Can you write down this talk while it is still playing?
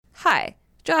Hi,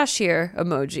 Josh here,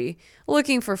 emoji.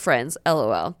 Looking for friends,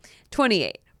 lol.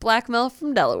 28, blackmail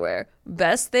from Delaware.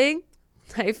 Best thing,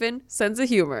 hyphen, sense of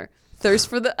humor. Thirst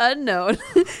for the unknown,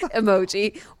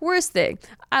 emoji. Worst thing,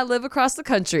 I live across the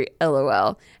country,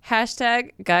 lol.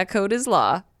 Hashtag, guy code is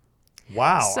law.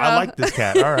 Wow, So, I like this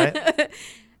cat. All right.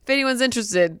 If anyone's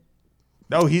interested.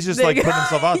 No, he's just like putting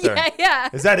himself out there. Yeah.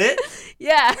 Is that it?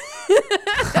 Yeah.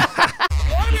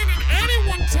 Why didn't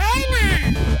anyone tell me?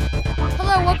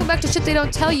 Hello, welcome back to Shit They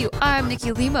Don't Tell You. I'm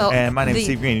Nikki Limo. And my name is the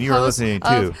Steve Green, and you are host listening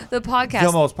to of the podcast.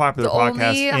 the most popular the podcast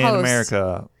only in host.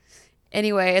 America.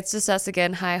 Anyway, it's just us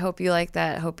again. Hi, hope you like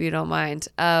that. Hope you don't mind.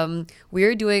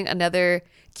 We're doing another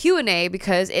Q&A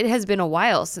because it has been a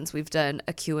while since we've done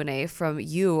a Q&A from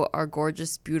you, our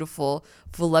gorgeous, beautiful,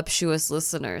 voluptuous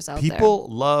listeners out there. People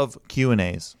love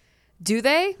Q&As. Do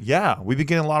they? Yeah, we've been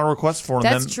getting a lot of requests for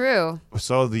them. That's true.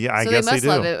 So I So guess they must do.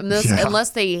 love it, unless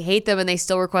they hate them and they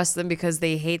still request them because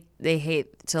they hate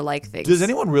to like things. Does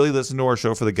anyone really listen to our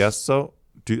show for the guests though?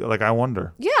 I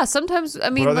wonder. Yeah, sometimes.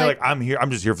 I mean, But are they like, I'm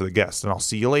just here for the guests, and I'll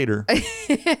see you later. You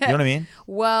know what I mean?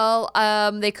 Well,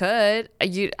 they could.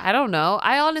 I don't know.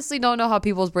 I honestly don't know how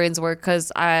people's brains work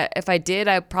because if I did,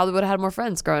 I probably would have had more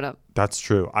friends growing up. That's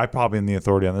true. I probably am the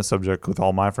authority on this subject with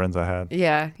all my friends I had.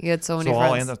 Yeah, you had so many So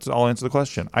friends. I'll answer the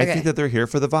question. I Okay. think that they're here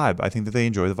for the vibe. I think that they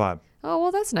enjoy the vibe. Oh,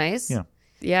 well, that's nice. Yeah.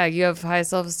 Yeah, you have high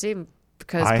self-esteem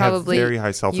because I have probably very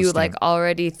high self-esteem. you like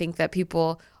already think that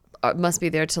people must be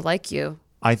there to like you.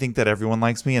 I think that everyone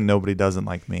likes me and nobody doesn't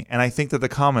like me. And I think that the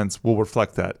comments will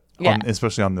reflect that, Yeah.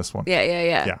 especially on this one.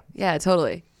 Yeah. Yeah,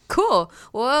 totally. Cool.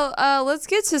 Well, let's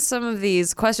get to some of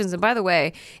these questions. And by the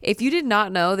way, if you did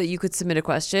not know that you could submit a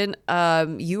question,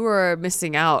 you are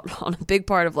missing out on a big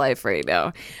part of life right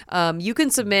now. You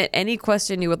can submit any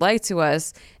question you would like to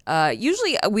us.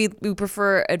 Usually we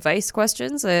prefer advice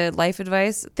questions, life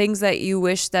advice, things that you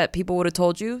wish that people would have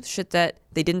told you, shit that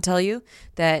they didn't tell you,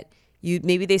 that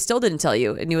maybe they still didn't tell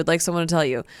you and you would like someone to tell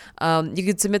you. You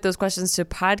could submit those questions to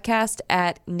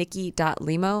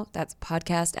podcast@nikki.limo. That's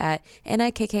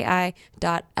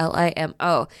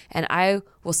podcast@nikki.limo. And I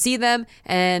will see them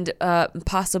and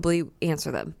possibly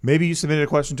answer them. Maybe you submitted a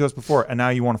question to us before and now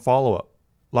you want a follow-up.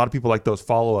 A lot of people like those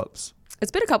follow-ups.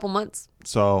 It's been a couple months.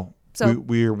 So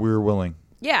we're willing.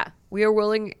 Yeah, we are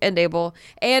willing and able.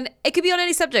 And it could be on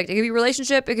any subject. It could be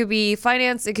relationship. It could be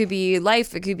finance. It could be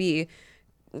life. It could be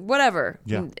whatever.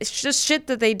 Yeah. It's just shit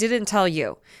that they didn't tell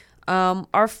you.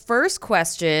 Our first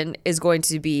question is going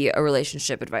to be a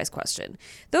relationship advice question.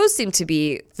 Those seem to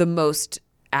be the most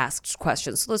asked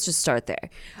questions. So let's just start there.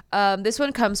 This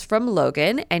one comes from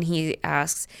Logan and he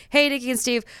asks, "Hey, Nikki and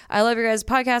Steve, I love your guys'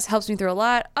 podcast. Helps me through a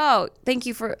lot." Oh, thank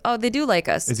you they do like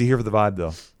us. Is he here for the vibe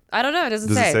though? I don't know. It doesn't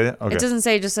Does say. it say that? Okay. It doesn't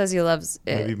say. It just says he loves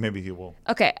it. Maybe he will.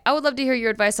 Okay, I would love to hear your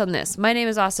advice on this. My name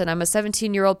is Austin. I'm a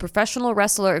 17-year-old professional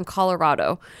wrestler in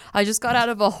Colorado. I just got out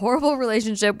of a horrible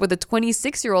relationship with a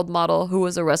 26-year-old model who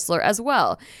was a wrestler as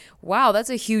well. Wow, that's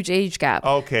a huge age gap.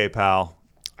 Okay, pal.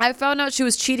 I found out she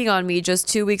was cheating on me just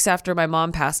 2 weeks after my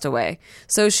mom passed away.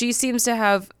 So she seems to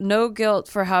have no guilt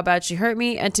for how bad she hurt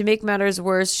me, and to make matters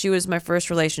worse, she was my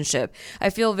first relationship. I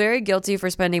feel very guilty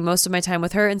for spending most of my time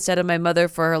with her instead of my mother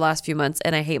for her last few months,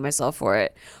 and I hate myself for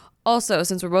it. Also,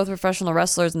 since we're both professional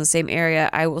wrestlers in the same area,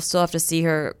 I will still have to see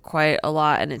her quite a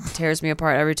lot, and it tears me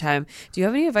apart every time. Do you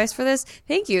have any advice for this?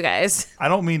 Thank you, guys. I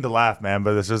don't mean to laugh, man,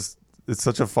 but it's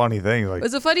such a funny thing. Like, It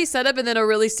was a funny setup and then a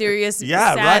really serious,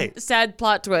 right. sad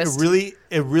plot twist.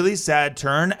 a really sad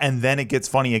turn, and then it gets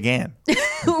funny again.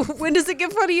 When does it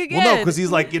get funny again? Well, no, because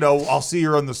he's like, I'll see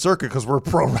her on the circuit because we're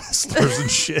pro wrestlers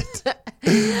and shit.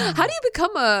 How do you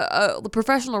become a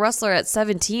professional wrestler at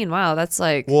 17? Wow, that's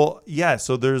like... Well, yeah,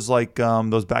 so there's like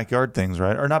those backyard things,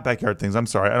 right? Or not backyard things. I'm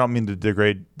sorry. I don't mean to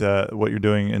degrade what you're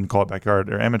doing and call it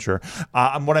backyard or amateur.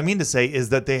 What I mean to say is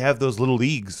that they have those little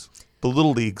leagues. The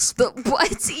little leagues.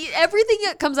 Everything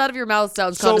that comes out of your mouth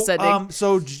sounds condescending.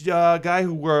 A guy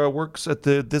who works at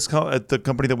the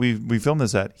company that we filmed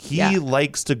this at, he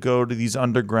likes to go to these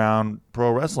underground pro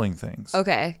wrestling things.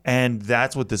 Okay. And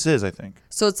that's what this is, I think.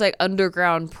 So it's like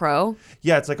underground pro?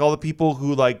 Yeah, it's like all the people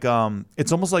who like,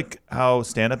 it's almost like how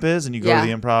stand-up is, and you go to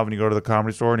the Improv and you go to the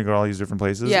Comedy Store and you go to all these different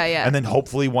places. Yeah, yeah. And then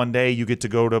hopefully one day you get to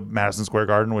go to Madison Square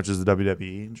Garden, which is the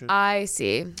WWE and shit. I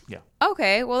see. Yeah.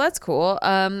 Okay, well, that's cool.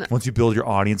 Once you build your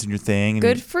audience and your thing. And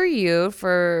good for you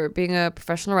for being a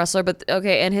professional wrestler. But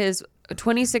okay, and his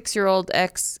 26-year-old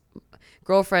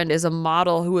ex-girlfriend is a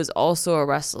model who is also a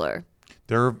wrestler.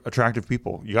 They're attractive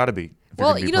people. You got to be.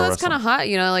 Well, that's kind of hot.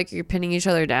 Like you're pinning each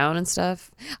other down and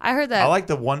stuff. I heard that. I like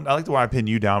the one I pin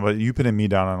you down, but you pinning me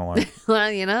down, I don't like.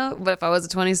 Well, but if I was a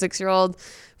 26-year-old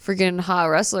freaking hot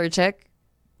wrestler chick,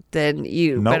 then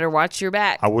you Nope. better watch your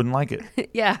back. I wouldn't like it.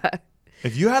 Yeah.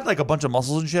 If you had like a bunch of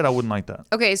muscles and shit, I wouldn't like that.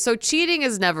 Okay, so cheating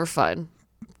is never fun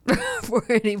for Oh,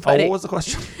 anybody. what was the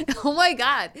question? Oh my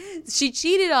God. She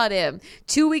cheated on him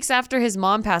 2 weeks after his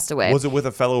mom passed away. Was it with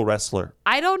a fellow wrestler?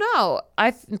 I don't know.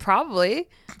 Probably.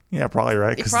 Yeah, probably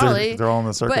right. Because Probably. they're all in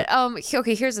the circuit. But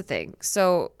okay, here's the thing.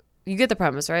 So you get the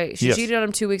premise, right? She Yes. cheated on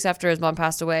him 2 weeks after his mom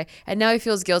passed away, and now he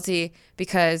feels guilty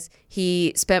because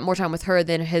he spent more time with her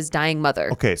than his dying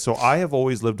mother. Okay, so I have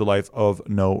always lived a life of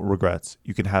no regrets.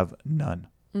 You can have none.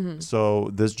 Mm-hmm. So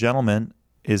this gentleman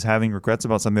is having regrets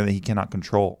about something that he cannot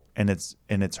control, and it's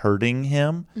hurting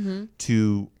him Mm-hmm.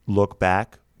 to look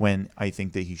back when I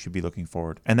think that he should be looking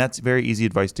forward. And that's very easy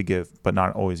advice to give, but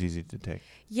not always easy to take.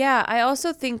 Yeah, I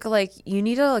also think like you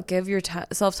need to give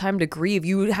yourself time to grieve.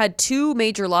 You had two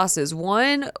major losses.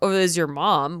 One is your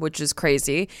mom, which is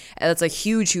crazy, and that's a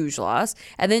huge, huge loss.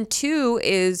 And then two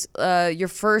is your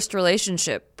first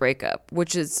relationship breakup,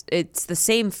 which is it's the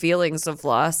same feelings of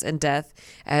loss and death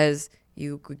as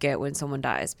you could get when someone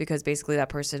dies, because basically that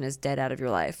person is dead out of your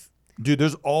life. Dude,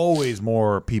 there's always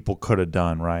more people could have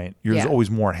done, right? There's Yeah. always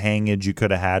more hangage you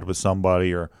could have had with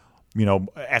somebody, or, you know,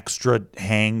 extra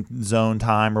hang zone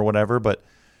time or whatever. But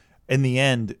in the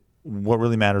end, what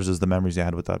really matters is the memories you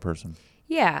had with that person.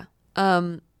 Yeah.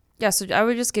 Yeah, so I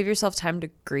would just give yourself time to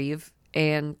grieve,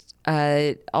 and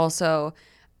also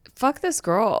fuck this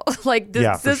girl. Like this,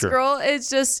 Yeah, for this sure. girl is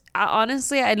just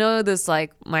honestly, I know this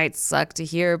like might suck to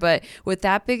hear, but with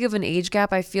that big of an age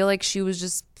gap, I feel like she was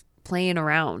just playing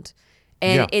around.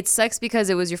 And Yeah. it sucks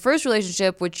because it was your first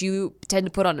relationship, which you tend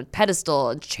to put on a pedestal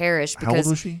and cherish How old because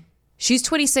was she? she's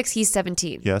 26, he's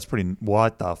 17. Yeah, that's pretty.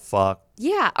 What the fuck?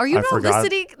 Yeah. Are you I not forgot.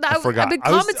 listening? I forgot. I've been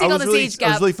I was commenting on this really, age I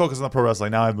was gap. really focused on the pro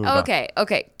wrestling. Now I've moved on.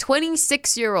 Okay.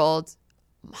 26-year-old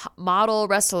model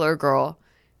wrestler girl,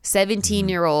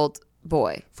 17-year-old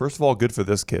boy. First of all, good for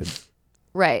this kid.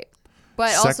 Right. But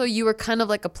Sec- also you were kind of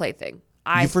like a plaything.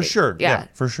 I For think. sure. Yeah.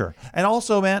 For sure. And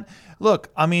also, man, look,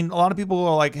 I mean, a lot of people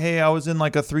are like, hey, I was in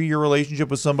like a 3-year relationship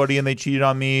with somebody and they cheated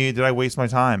on me. Did I waste my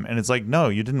time? And it's like, no,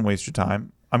 you didn't waste your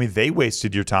time. I mean, they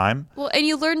wasted your time. Well, and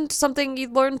you learned something you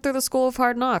learned through the School of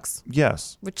Hard Knocks,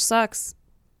 Yes. which sucks.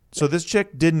 So this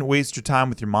chick didn't waste your time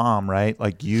with your mom, right?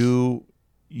 Like you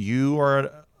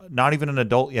are not even an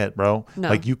adult yet, bro. No.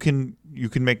 Like you can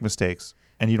make mistakes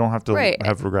and you don't have to Right.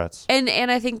 have regrets. And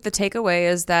I think the takeaway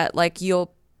is that like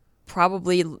you'll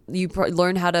probably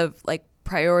learn how to like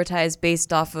prioritize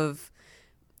based off of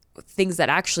things that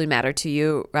actually matter to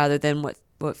you rather than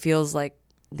what feels like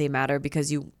they matter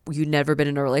because you've never been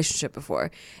in a relationship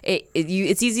before.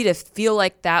 It's easy to feel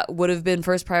like that would have been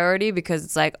first priority because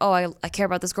it's like, oh, I care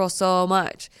about this girl so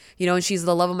much, you know, and she's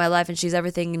the love of my life and she's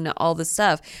everything and all this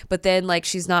stuff. But then like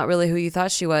she's not really who you thought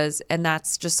she was, and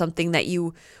that's just something that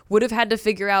you would have had to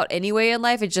figure out anyway in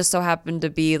life. It just so happened to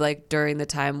be like during the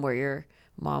time where your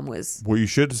mom was. What you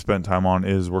should spend time on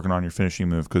is working on your finishing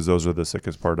move because those are the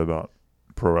sickest part about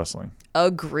pro wrestling.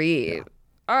 Agreed.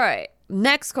 All right.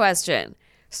 Next question.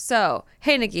 So,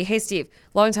 hey, Nikki. Hey, Steve.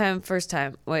 Long time, first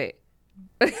time. Wait.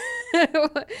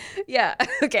 Yeah.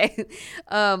 Okay.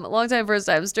 Long time, first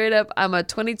time. Straight up, I'm a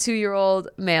 22-year-old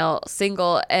male,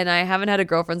 single, and I haven't had a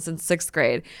girlfriend since 6th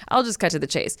grade. I'll just cut to the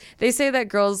chase. They say that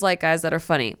girls like guys that are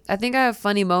funny. I think I have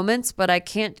funny moments, but I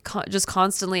can't just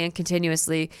constantly and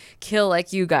continuously kill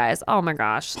like you guys. Oh my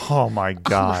gosh. Oh my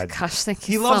God. Gosh, thank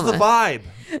He you. loves so the much. vibe.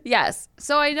 Yes.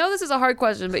 So I know this is a hard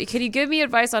question, but can you give me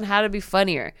advice on how to be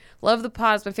funnier? Love the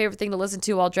pod. It's my favorite thing to listen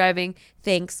to while driving.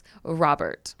 Thanks,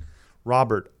 Robert.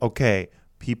 Robert, okay.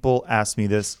 People ask me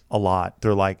this a lot.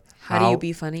 They're like, How do you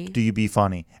be funny? Do you be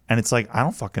funny? And it's like, I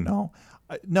don't fucking know.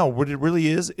 No, what it really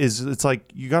is it's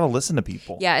like you got to listen to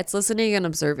people. Yeah, it's listening and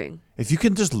observing. If you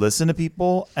can just listen to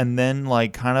people and then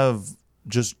like kind of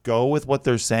just go with what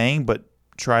they're saying, but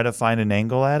try to find an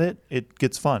angle at it, it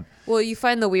gets fun. Well, you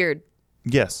find the weird.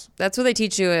 Yes. That's what they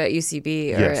teach you at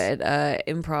UCB or Yes. at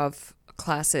improv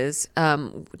classes,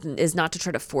 is not to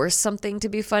try to force something to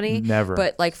be funny. Never.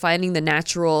 But like finding the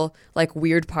natural, like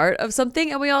weird part of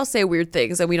something. And we all say weird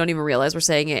things and we don't even realize we're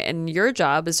saying it. And your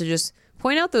job is to just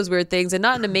point out those weird things, and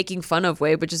not in a making fun of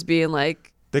way, but just being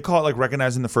like, They call it like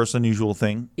recognizing the first unusual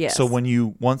thing. Yes. So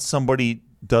once somebody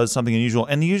does something unusual,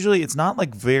 and usually it's not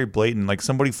like very blatant, like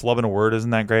somebody flubbing a word isn't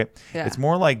that great. Yeah. It's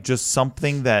more like just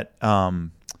something that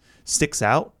sticks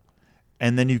out,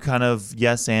 and then you kind of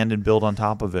yes and build on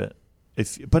top of it.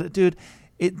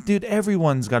 Dude,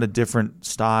 everyone's got a different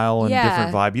style and Yeah.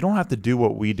 different vibe. You don't have to do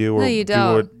what we do or No, you do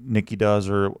don't. what Nikki does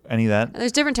or any of that. And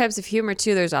there's different types of humor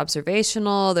too. There's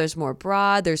observational, there's more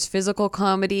broad, there's physical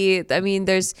comedy. I mean,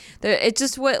 it's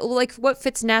just what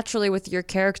fits naturally with your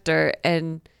character,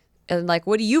 and like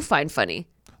what do you find funny?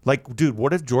 Like, dude,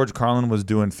 what if George Carlin was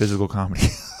doing physical comedy?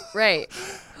 Right.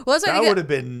 Well, that's why I That think would have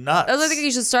been nuts. I think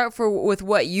you should start with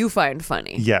what you find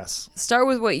funny. Yes. Start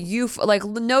with what you like.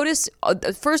 Notice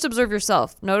first. Observe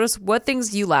yourself. Notice what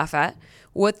things you laugh at,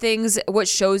 what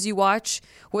shows you watch,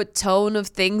 what tone of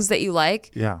things that you like.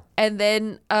 Yeah. And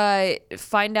then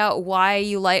find out why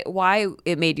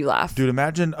it made you laugh. Dude,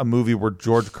 imagine a movie where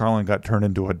George Carlin got turned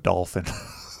into a dolphin.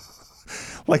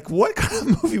 Like, what kind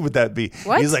of movie would that be?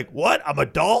 What? He's like, what? I'm a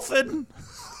dolphin?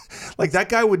 Like, that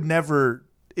guy would never.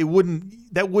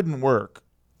 That wouldn't work.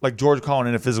 Like George Carlin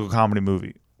in a physical comedy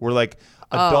movie where like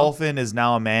a dolphin is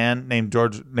now a man named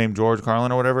George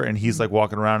Carlin or whatever, and he's like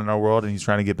walking around in our world and he's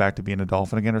trying to get back to being a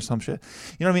dolphin again or some shit.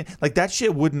 You know what I mean? Like that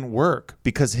shit wouldn't work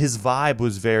because his vibe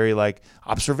was very like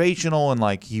observational and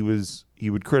like he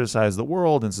would criticize the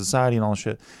world and society and all that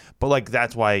shit. But like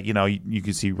that's why, you know, you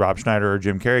can see Rob Schneider or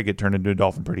Jim Carrey get turned into a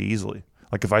dolphin pretty easily.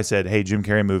 Like if I said, hey, Jim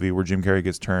Carrey movie where Jim Carrey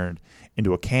gets turned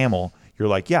into a camel, you're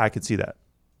like, yeah, I could see that.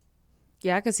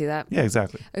 Yeah, I can see that. Yeah,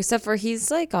 exactly. Except for he's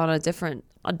like on a different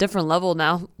level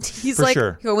now. He's For like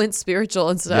sure. going spiritual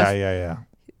and stuff. Yeah.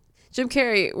 Jim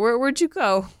Carrey, where'd you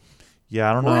go? Yeah,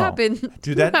 I don't know. What happened?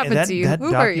 Dude, What happened to you? that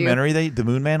Who hurt you? documentary, the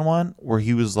Moon Man one, where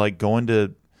he was like going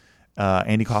to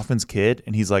Andy Kaufman's kid,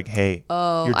 and he's like, "Hey, your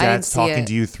I didn't dad's see talking it.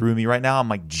 to you through me right now." I'm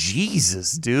like,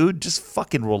 Jesus, dude, just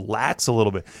fucking relax a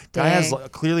little bit. Guy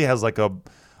clearly has like a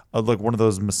like one of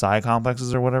those Messiah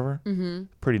complexes or whatever. Mm-hmm.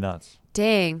 Pretty nuts.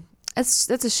 Dang, that's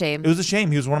a shame. It was a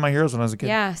shame. He was one of my heroes when I was a kid.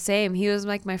 Yeah, same. He was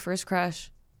like my first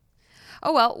crush.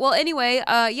 Oh well. Anyway,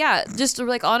 yeah. Just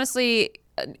like honestly,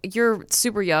 you're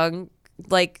super young.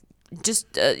 Like, just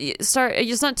start.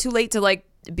 It's not too late to like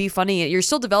be funny. You're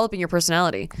still developing your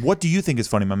personality. What do you think is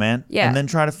funny, my man? Yeah. And then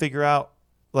try to figure out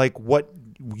like what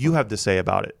you have to say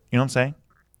about it. You know what I'm saying?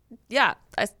 Yeah,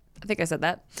 I think I said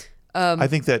that. I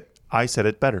think that I said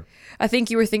it better. I think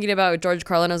you were thinking about George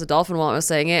Carlin as a dolphin while I was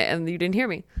saying it, and you didn't hear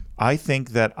me. I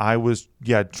think that I was,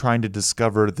 trying to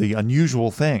discover the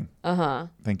unusual thing. Uh-huh.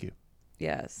 Thank you.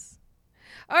 Yes.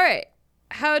 All right.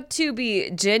 How to be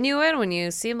genuine when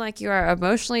you seem like you are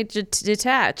emotionally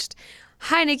detached.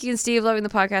 Hi, Nikki and Steve. Loving the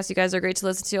podcast. You guys are great to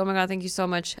listen to. Oh my God, thank you so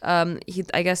much.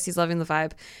 I guess he's loving the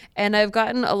vibe. And I've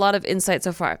gotten a lot of insight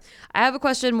so far. I have a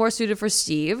question more suited for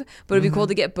Steve, but it'd be cool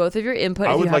to get both of your input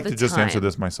I if would you have like the to just time. answer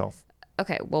this myself.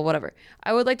 Okay, well, whatever.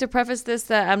 I would like to preface this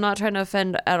that I'm not trying to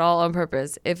offend at all on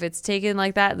purpose. If it's taken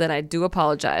like that, then I do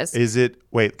apologize.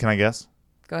 Wait, can I guess?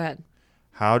 Go ahead.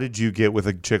 How did you get with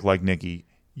a chick like Nikki?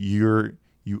 You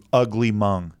ugly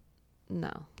mung. No,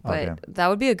 but Okay. that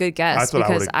would be a good guess That's what I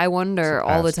because would've I wonder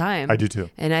all the asked. time. I do too.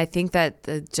 And I think that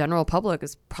the general public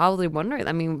is probably wondering.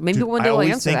 I mean, maybe Dude, one I day we'll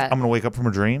always answer think that. I'm going to wake up from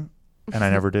a dream, and I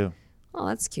never do. Oh,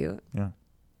 that's cute. Yeah.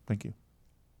 Thank you.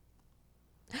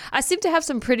 I seem to have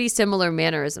some pretty similar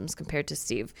mannerisms compared to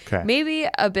Steve. Okay. Maybe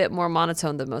a bit more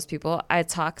monotone than most people I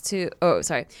talk to. Oh,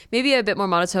 sorry. Maybe a bit more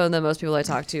monotone than most people I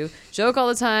talk to. Joke all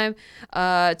the time.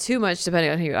 Too much,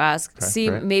 depending on who you ask. Okay, Seem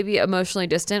great. maybe emotionally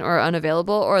distant or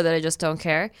unavailable, or that I just don't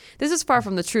care. This is far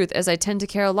from the truth, as I tend to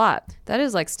care a lot. That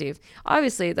is like Steve.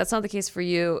 Obviously, that's not the case for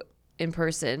you in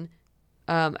person.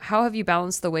 How have you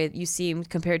balanced the way you seem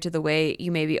compared to the way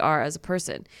you maybe are as a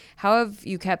person? How have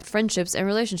you kept friendships and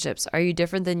relationships? Are you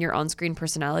different than your on-screen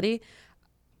personality?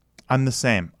 I'm the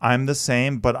same.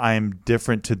 But I'm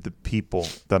different to the people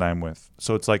that I'm with.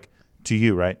 So it's like to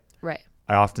you, right? Right.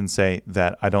 I often say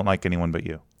that I don't like anyone but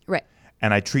you. Right.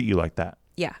 And I treat you like that.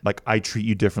 Yeah. Like I treat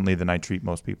you differently than I treat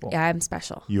most people. Yeah, I'm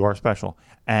special. You are special.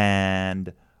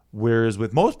 And whereas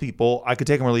with most people, I could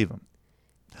take them or leave them.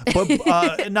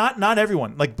 But not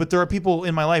everyone. Like, but there are people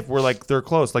in my life where like they're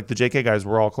close. Like the JK guys,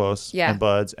 we're all close. Yeah. And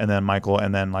buds, and then Michael,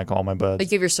 and then like all my buds.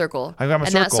 Like you have your circle. I got my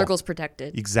and circle. that circle's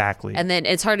protected. Exactly. And then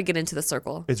it's hard to get into the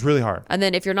circle. It's really hard. And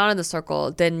then if you're not in the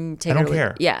circle, then take I don't it or leave care.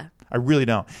 it. Yeah. I really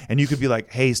don't. And you could be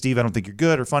like, "Hey, Steve, I don't think you're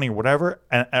good or funny or whatever,"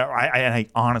 and I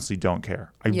honestly don't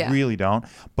care. I Yeah. really don't.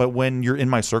 But when you're in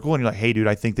my circle and you're like, "Hey, dude,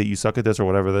 I think that you suck at this or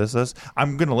whatever this is,"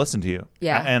 I'm gonna listen to you.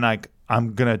 Yeah. And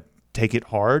I'm gonna take it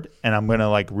hard, and I'm gonna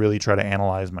like really try to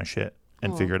analyze my shit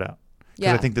and figure it out. Because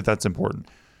Yeah. I think that that's important.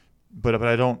 But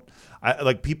I don't. I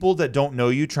like people that don't know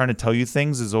you trying to tell you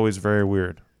things is always very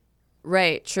weird.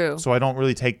 Right. True. So I don't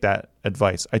really take that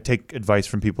advice. I take advice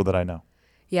from people that I know.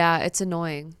 Yeah. It's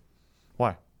annoying.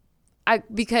 Why?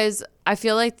 Because I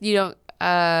feel like you don't.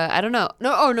 I don't know.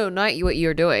 No, not what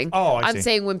you're doing. Oh, I I'm see.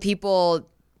 saying when people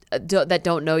that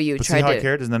don't know you But try see how to. I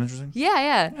cared? Isn't that interesting?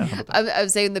 Yeah. I'm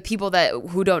saying the people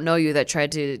who don't know you that try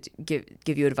to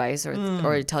give you advice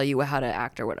or tell you how to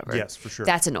act or whatever. Yes, for sure.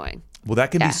 That's annoying. Well, that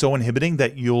can Yeah. be so inhibiting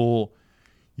that you'll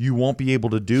you won't be able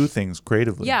to do things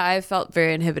creatively. Yeah, I felt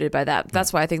very inhibited by that.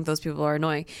 That's why I think those people are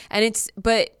annoying.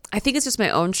 But I think it's just my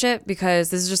own shit, because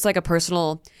this is just like a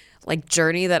personal like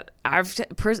journey that I've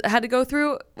had to go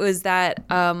through. Was that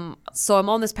so I'm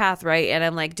on this path, right? And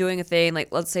I'm like doing a thing, like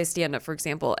let's say stand up, for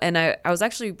example. And I was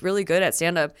actually really good at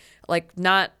stand up, like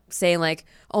not saying like,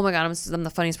 oh my God, I'm the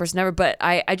funniest person ever, but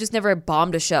I just never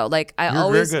bombed a show. Like I You're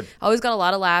always very good. always got a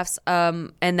lot of laughs.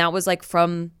 And that was like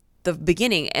from the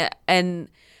beginning. And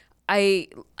I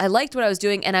liked what I was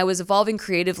doing, and I was evolving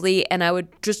creatively, and I would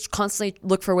just constantly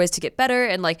look for ways to get better,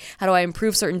 and like, how do I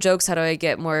improve certain jokes? How do I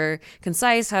get more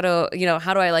concise? How do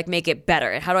I like make it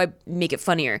better? And how do I make it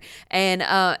funnier? And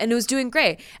it was doing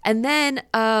great. And then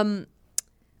I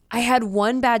had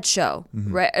one bad show,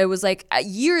 right? It was like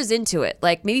years into it,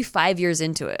 like maybe 5 years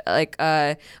into it. Like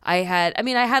I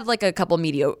had like a couple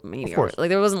mediocre. Like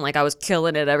there wasn't like I was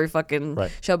killing it every fucking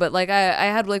show, but like I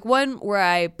had like one where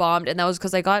I bombed, and that was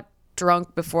because I got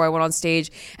drunk before I went on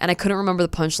stage, and I couldn't remember the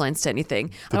punchlines to anything.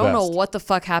 I don't know what the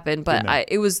fuck happened, but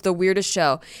it was the weirdest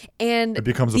show. And it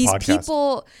becomes these a podcast.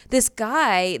 people,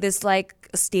 this like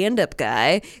stand-up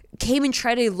guy came and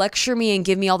tried to lecture me and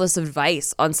give me all this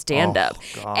advice on stand-up.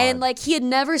 God. And like he had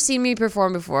never seen me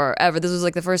perform before ever. This was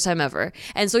like the first time ever.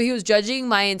 And so he was judging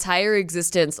my entire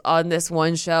existence on this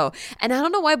one show. And I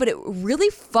don't know why, but it really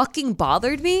fucking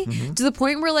bothered me to the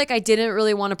point where like I didn't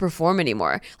really want to perform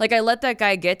anymore. Like I let that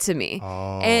guy get to me.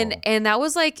 And that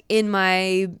was like in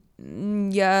my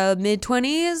mid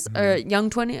 20s or young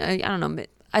 20. I don't know.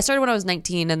 I started when I was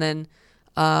 19, and then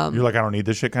You're like, I don't need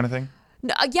this shit kind of thing?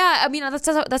 no, yeah, I mean that's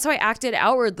how I acted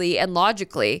outwardly and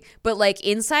logically, but like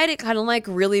inside it kind of like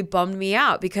really bummed me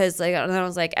out, because like and I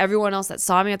was like, everyone else that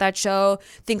saw me at that show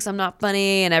thinks I'm not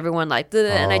funny, and everyone like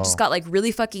and I just got like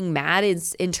really fucking mad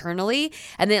internally,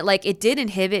 and then like it did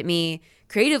inhibit me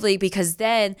creatively, because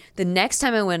then the next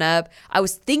time I went up, I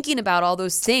was thinking about all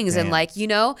those things. Damn. And like,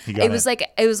 it was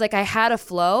like I had a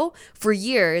flow for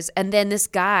years, and then this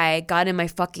guy got in my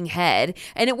fucking head.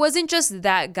 And it wasn't just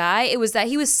that guy, it was that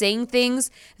he was saying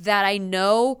things that I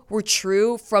know were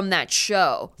true from that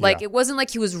show. Like it wasn't like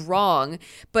he was wrong,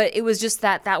 but it was just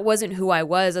that wasn't who I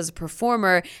was as a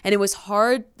performer. And it was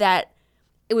hard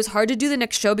to do the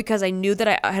next show, because I knew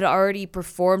that I had already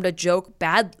performed a joke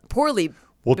poorly.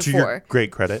 Well, before. to your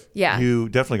great credit, Yeah. you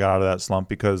definitely got out of that slump,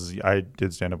 because I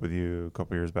did stand up with you a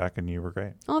couple years back, and you were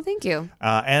great. Oh, thank you.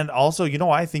 And also,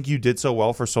 I think you did so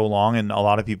well for so long, and a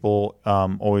lot of people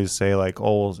always say like,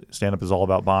 oh, stand up is all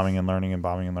about bombing and learning and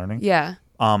bombing and learning. Yeah.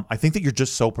 I think that you're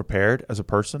just so prepared as a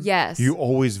person. Yes. You're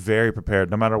always very prepared,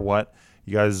 no matter what.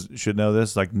 You guys should know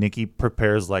this. Like, Nikki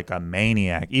prepares like a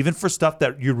maniac, even for stuff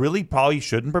that you really probably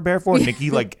shouldn't prepare for. Nikki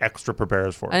like extra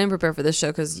prepares for. I didn't prepare for this show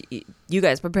because you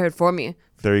guys prepared for me.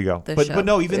 There you go. Show. But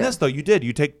no, even this though, you did.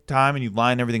 You take time and you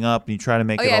line everything up and you try to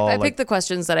make it all. I picked the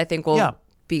questions that I think will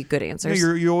be good answers.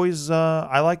 You always.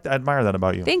 I admire that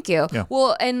about you. Thank you. Yeah.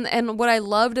 Well, and what I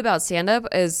loved about stand up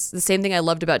is the same thing I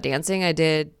loved about dancing. I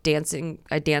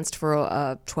danced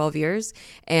for 12 years,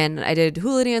 and I did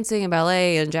hula dancing and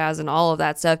ballet and jazz and all of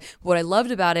that stuff. What I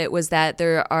loved about it was that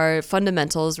there are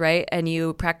fundamentals, right? And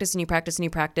you practice and you practice and you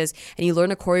practice, and you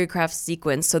learn a choreographed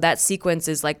sequence. So that sequence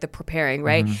is like the preparing,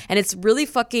 right? Mm-hmm. And it's really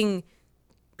fucking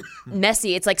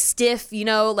messy. It's like stiff,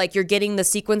 like you're getting the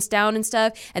sequence down and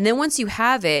stuff. And then once you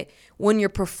have it, when you're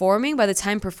performing, by the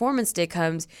time performance day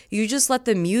comes, you just let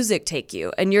the music take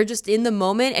you, and you're just in the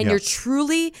moment, and you're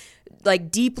truly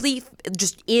like deeply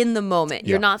just in the moment.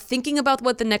 You're not thinking about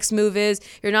what the next move is.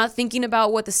 You're not thinking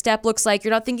about what the step looks like.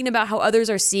 You're not thinking about how others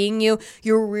are seeing you.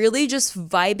 You're really just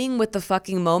vibing with the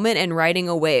fucking moment and riding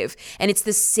a wave. And it's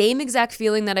the same exact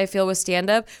feeling that I feel with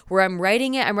stand-up, where I'm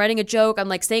writing a joke, I'm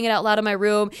like saying it out loud in my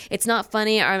room. It's not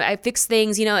funny, or I fix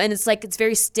things, and it's like, it's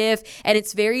very stiff and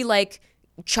it's very like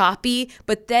choppy.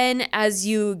 But then as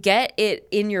you get it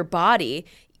in your body,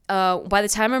 by the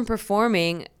time I'm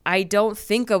performing, I don't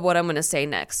think of what I'm going to say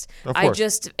next. I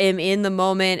just am in the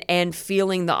moment and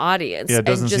feeling the audience. Yeah, it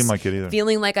doesn't and just seem like it either.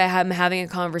 Feeling like I'm having a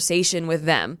conversation with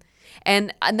them.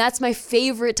 And that's my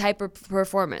favorite type of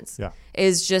performance. Yeah.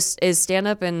 Is stand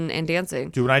up and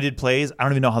dancing. Dude, when I did plays, I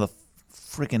don't even know how the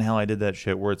freaking hell I did that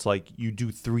shit, where it's like you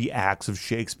do 3 acts of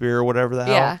Shakespeare or whatever the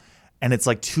hell. Yeah. And it's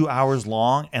like 2 hours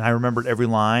long, and I remembered every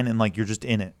line, and like you're just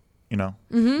in it.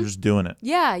 You're just doing it.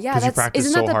 Yeah. 'Cause you practice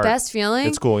Isn't that so the hard. best feeling?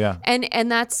 It's cool, yeah.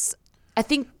 And that's, I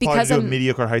think, Probably because do a I'm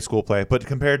mediocre high school play, but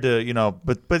compared to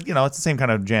but it's the same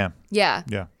kind of jam. yeah.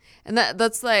 Yeah. And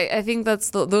that's like, I think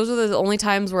those are the only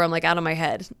times where I'm like out of my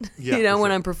head, Yeah, for when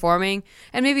sure. I'm performing,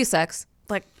 and maybe sex,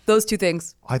 like those two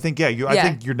things. I think I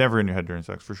think you're never in your head during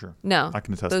sex, for sure. No, I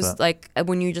can attest those to that. like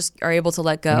when you just are able to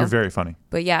let go. And you're very funny.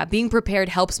 But yeah, being prepared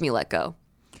helps me let go.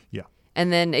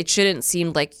 And then it shouldn't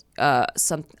seem like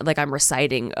like I'm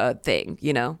reciting a thing,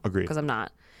 you know? Agreed. Because I'm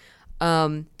not.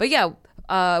 But yeah,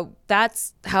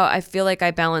 that's how I feel like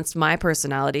I balanced my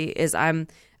personality. Is I'm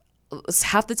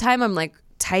half the time I'm like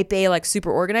type A, like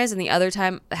super organized, and the other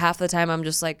time, half the time I'm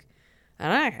just like, I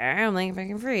don't care. I'm like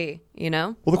fucking free, you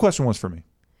know? Well, the question was for me.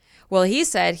 Well, he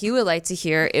said he would like to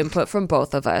hear input from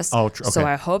both of us. Oh, okay. So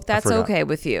I hope that's forgot. okay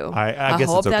with you. I guess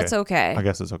hope it's okay. that's okay. I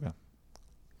guess it's okay.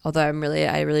 Although I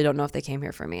really don't know if they came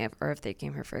here for me or if they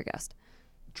came here for a guest.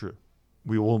 True.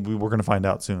 We're going to find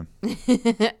out soon.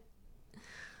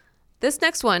 This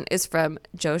next one is from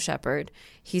Joe Shepard.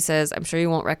 He says, I'm sure you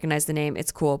won't recognize the name.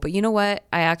 It's cool. But you know what?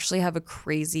 I actually have a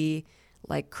crazy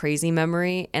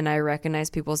memory, and I recognize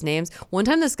people's names. One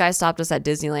time this guy stopped us at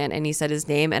Disneyland and he said his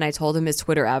name, and I told him his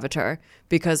Twitter avatar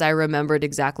because I remembered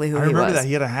exactly who he was. I remember that.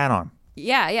 He had a hat on.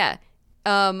 Yeah.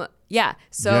 Yeah.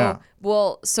 So, Yeah.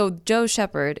 well, so Joe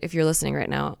Shepard, if you're listening right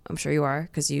now, I'm sure you are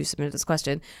because you submitted this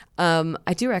question.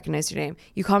 I do recognize your name.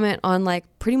 You comment on like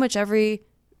pretty much every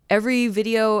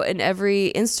video and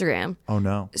every Instagram. Oh,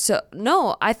 no. So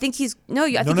no, I think I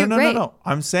think you're No. great.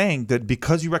 I'm saying that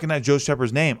because you recognize Joe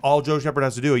Shepard's name, all Joe Shepard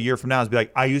has to do a year from now is be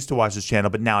like, I used to watch this channel,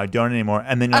 but now I don't anymore.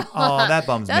 And then you're like, oh, that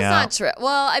bums me out. That's not true.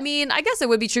 Well, I mean, I guess it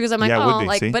would be true because I'm like, Yeah, it would be,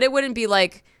 like, see? but it wouldn't be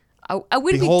like, I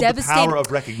wouldn't Behold be the devastated. power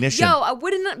of recognition. Yo, I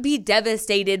wouldn't be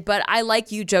devastated, but I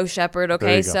like you, Joe Shepard. There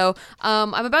Okay, you go. so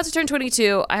I'm about to turn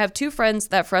 22. I have 2 friends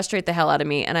that frustrate the hell out of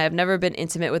me, and I have never been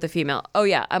intimate with a female. Oh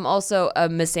yeah, I'm also a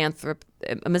misanthrope.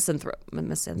 What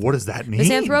does that mean?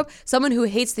 Misanthrope, someone who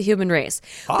hates the human race.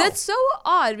 Oh. That's so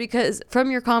odd because from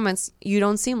your comments, you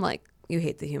don't seem like you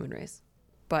hate the human race,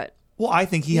 but. Well, I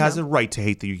think he has a right to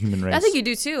hate the human race. I think you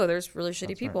do too. There's really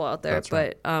shitty people out there, That's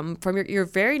right. but from your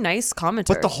very nice commenter,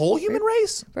 But the whole human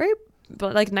race?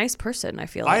 but like nice person. I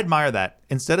feel I like. admire that.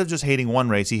 Instead of just hating one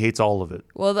race, he hates all of it.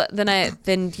 Well,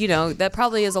 then you know that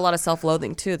probably is a lot of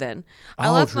self-loathing too. Then I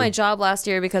Oh, left true. my job last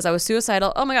year because I was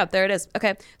suicidal. Oh my god, there it is.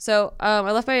 Okay, so I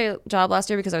left my job last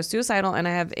year because I was suicidal and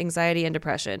I have anxiety and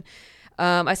depression.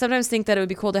 I sometimes think that it would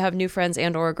be cool to have new friends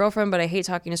and or a girlfriend, but I hate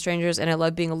talking to strangers and I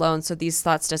love being alone, so these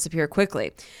thoughts disappear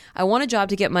quickly. I want a job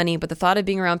to get money, but the thought of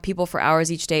being around people for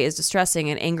hours each day is distressing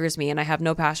and angers me, and I have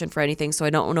no passion for anything, so I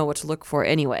don't know what to look for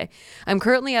anyway. I'm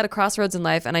currently at a crossroads in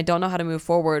life, and I don't know how to move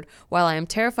forward, while I am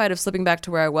terrified of slipping back to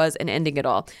where I was and ending it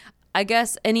all. I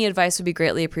guess any advice would be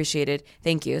greatly appreciated.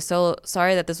 Thank you. So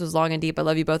sorry that this was long and deep. I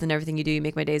love you both and everything you do. You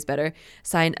make my days better.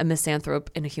 Signed, a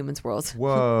misanthrope in a human's world.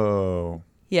 Whoa.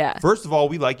 Yeah. First of all,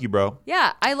 we like you, bro.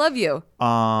 Yeah, I love you.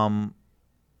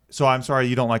 So I'm sorry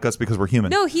you don't like us because we're human.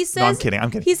 No, he says. No,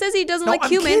 I'm kidding. He says he doesn't No, like I'm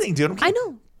humans. kidding, dude. I'm I kidding.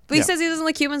 know. But he Yeah. says he doesn't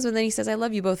like humans, but then he says, I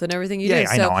love you both and everything you Yeah,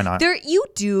 do. I So know, I know. you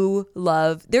do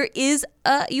love. There is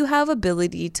you have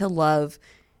ability to love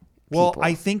Well, people.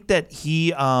 I think that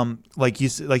he, like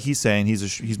he's saying,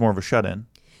 he's more of a shut-in.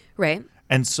 Right.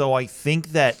 And so I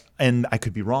think that, and I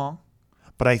could be wrong,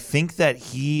 but I think that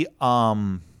he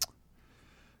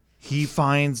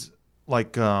finds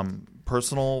like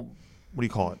personal, what do you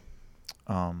call it?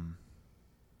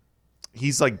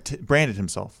 He's like branded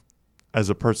himself as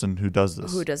a person who does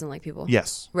this. Who doesn't like people?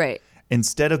 Yes. Right.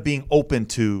 Instead of being open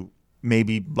to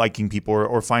maybe liking people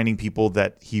or finding people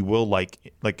that he will like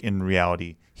in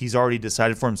reality, he's already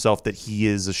decided for himself that he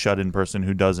is a shut-in person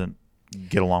who doesn't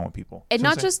get along with people. And See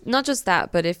what I'm saying? not just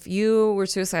that, but if you were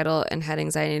suicidal and had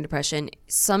anxiety and depression,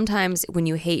 sometimes when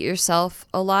you hate yourself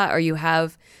a lot or you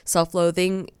have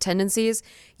self-loathing tendencies,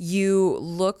 you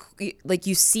look like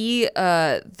you see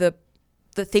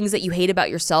the things that you hate about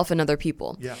yourself and other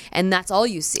people. Yeah. And that's all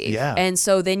you see. Yeah. And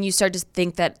so then you start to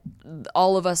think that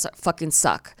all of us fucking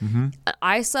suck. Mm-hmm.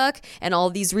 I suck, and all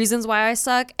these reasons why I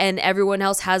suck, and everyone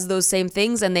else has those same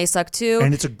things and they suck too.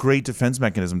 And it's a great defense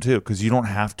mechanism too, because you don't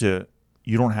have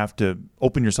to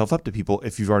open yourself up to people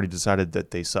if you've already decided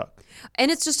that they suck.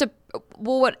 And it's just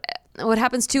what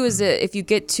happens too is that if you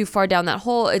get too far down that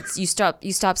hole, it's you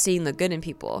stop seeing the good in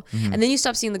people, and then you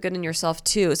stop seeing the good in yourself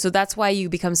too. So that's why you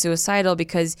become suicidal,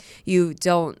 because you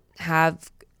don't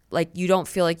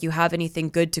feel like you have anything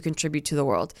good to contribute to the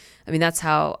world. I mean, that's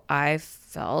how I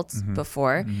felt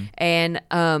before, and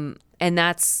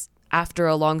that's after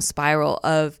a long spiral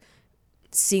of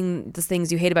seeing the things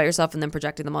you hate about yourself and then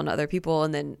projecting them onto other people,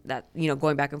 and then that,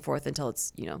 going back and forth until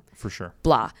it's, For sure.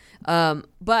 blah.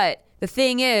 But the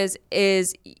thing is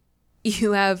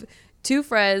you have two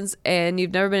friends and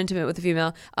you've never been intimate with a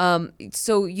female.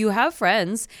 So you have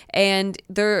friends, and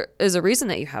there is a reason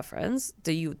that you have friends.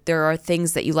 There are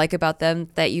things that you like about them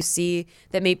that you see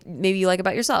that maybe you like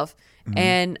about yourself.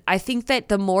 And I think that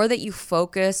the more that you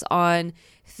focus on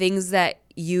things that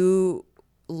you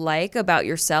like about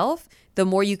yourself, the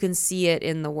more you can see it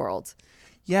in the world.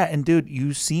 Yeah, and dude,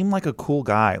 you seem like a cool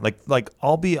guy. Like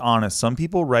I'll be honest, some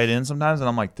people write in sometimes and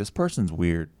I'm like, this person's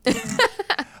weird.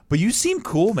 But you seem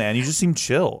cool, man. You just seem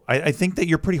chill. I think that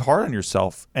you're pretty hard on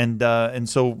yourself. And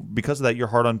so because of that, you're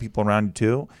hard on people around you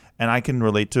too. And I can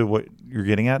relate to what you're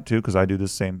getting at too, because I do the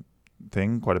same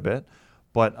thing quite a bit.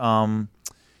 But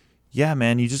yeah,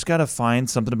 man, you just got to find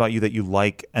something about you that you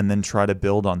like and then try to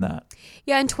build on that.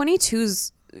 Yeah, and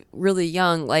 22's really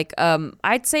young. Like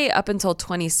I'd say up until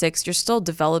 26, you're still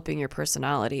developing your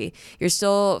personality. You're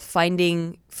still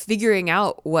figuring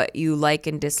out what you like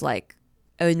and dislike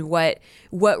and what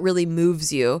really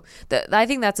moves you. I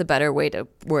think that's a better way to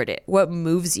word it. What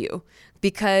moves you?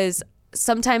 Because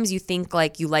sometimes you think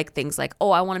like you like things like,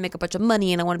 oh, I want to make a bunch of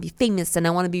money and I want to be famous and I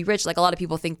want to be rich. Like a lot of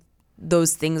people think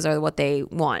those things are what they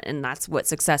want and that's what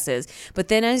success is. But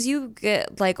then as you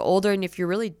get like older and if you're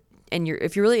really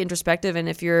introspective and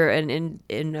if you're an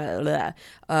introvert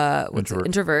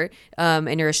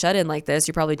and you're a shut-in like this,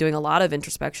 you're probably doing a lot of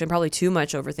introspection, probably too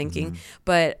much overthinking.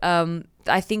 But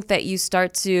I think that you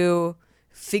start to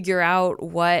figure out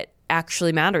what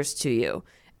actually matters to you.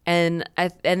 And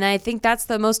I think that's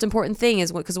the most important thing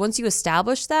is because once you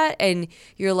establish that and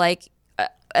you're like,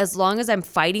 as long as I'm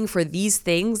fighting for these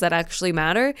things that actually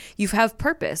matter, you have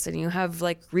purpose and you have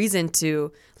like reason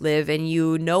to live and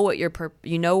you know what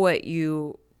what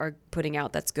you are putting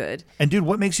out that's good. And dude,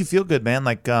 what makes you feel good, man?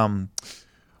 Like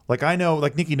I know,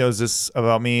 like Nikki knows this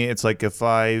about me. It's like if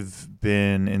I've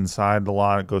been inside a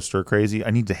lot, go stir crazy,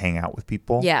 I need to hang out with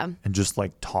people. Yeah. And just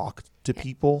like talk to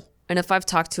people. And if I've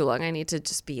talked too long, I need to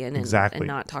just be in and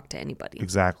not talk to anybody.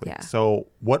 Exactly. Yeah. So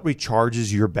what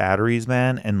recharges your batteries,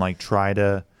 man, and like try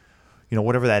to,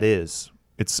 whatever that is.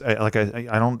 It's like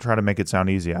I don't try to make it sound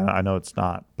easy. I know it's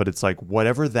not. But it's like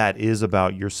whatever that is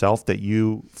about yourself that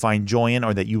you find joy in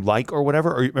or that you like or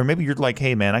whatever. Or maybe you're like,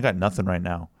 hey, man, I got nothing right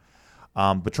now.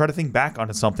 But try to think back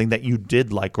onto something that you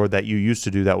did like or that you used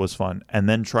to do that was fun. And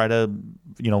then try to,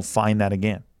 find that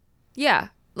again. Yeah.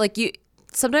 Like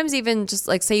sometimes even just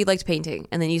like say you liked painting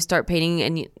and then you start painting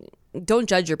and you don't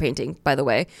judge your painting, by the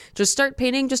way. Just start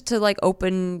painting just to like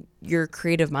open your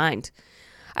creative mind.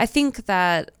 I think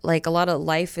that like a lot of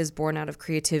life is born out of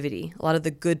creativity. A lot of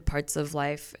the good parts of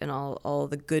life and all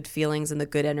the good feelings and the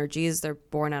good energies, they're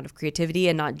born out of creativity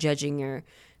and not judging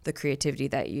the creativity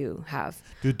that you have.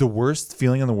 Dude, the worst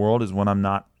feeling in the world is when I'm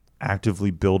not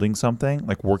actively building something,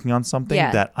 like working on something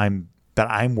that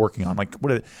I'm working on. Like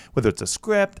whether it's a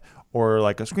script or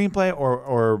like a screenplay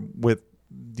or with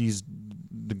the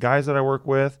guys that I work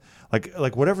with,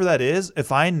 like whatever that is,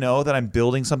 if I know that I'm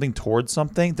building something towards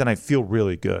something, then I feel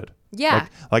really good. Yeah.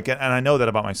 And I know that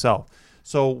about myself.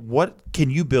 So what can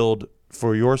you build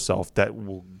for yourself that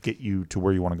will get you to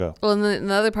where you want to go? Well, and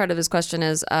the other part of his question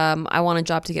is, I want a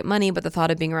job to get money, but the thought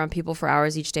of being around people for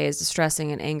hours each day is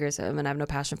distressing and angers him, and I have no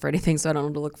passion for anything, so I don't know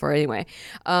what to look for anyway.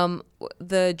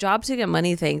 The job to get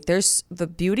money thing, there's the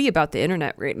beauty about the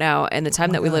internet right now and the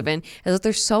time that we live in is that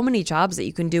there's so many jobs that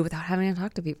you can do without having to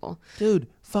talk to people. Dude,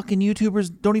 fucking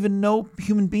YouTubers don't even know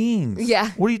human beings. Yeah.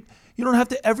 What do you don't have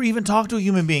to ever even talk to a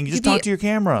human being. You just talk to your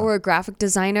camera. Or a graphic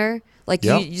designer. Like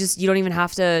you don't even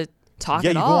have to talk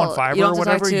at all. Yeah, you go on Fiverr or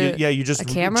whatever. You just check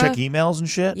camera. emails and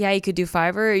shit. Yeah, you could do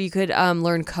Fiverr. Or you could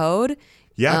learn code.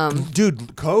 Yeah,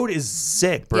 dude, code is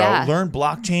sick, bro. Yeah. Learn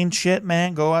blockchain shit,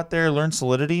 man. Go out there, learn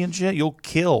Solidity and shit. You'll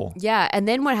kill. Yeah, and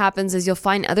then what happens is you'll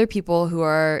find other people who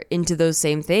are into those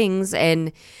same things,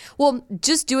 and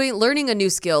just learning a new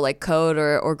skill like code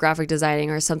or graphic designing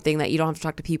or something that you don't have to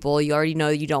talk to people. You already know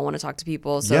you don't want to talk to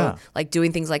people, so like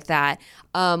doing things like that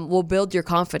will build your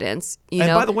confidence. You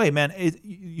know. By the way, man,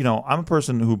 I'm a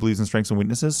person who believes in strengths and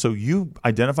weaknesses. So you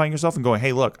identifying yourself and going,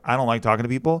 hey, look, I don't like talking to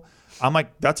people. I'm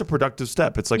like, that's a productive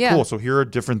step. It's like, cool. So here are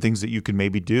different things that you can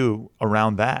maybe do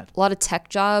around that. A lot of tech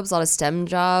jobs, a lot of STEM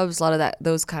jobs, a lot of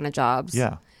those kind of jobs.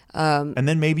 Yeah. And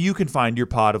then maybe you can find your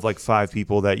pod of like 5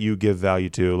 people that you give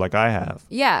value to, like I have.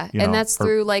 Yeah. And that's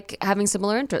through like having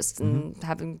similar interests and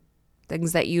having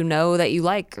things that you know that you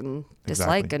like and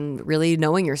dislike and really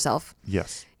knowing yourself.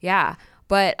 Yes. Yeah.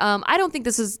 But I don't think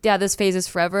this phase is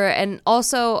forever. And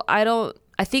also,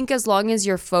 I think as long as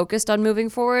you're focused on moving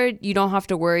forward, you don't have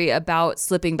to worry about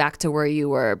slipping back to where you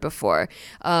were before.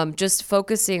 Just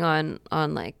focusing on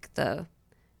like the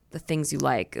things you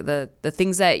like, the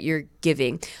things that you're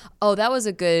giving. Oh, that was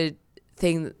a good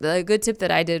thing. The good tip that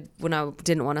I did when I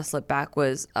didn't want to slip back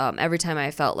was every time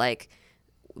I felt like,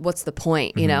 what's the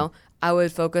point? You know, I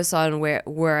would focus on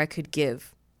where I could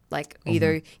give. Like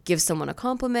either give someone a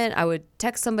compliment, I would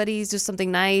text somebody just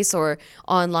something nice, or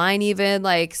online even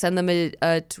like send them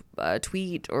a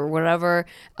tweet or whatever.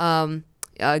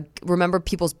 Remember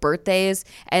people's birthdays,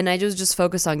 and I just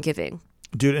focus on giving.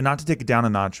 Dude, and not to take it down a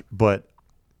notch, but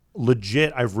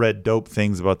legit, I've read dope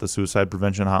things about the suicide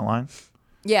prevention hotline.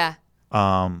 Yeah.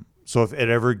 So if it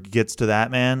ever gets to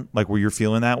that, man, like where you're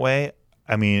feeling that way,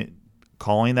 I mean,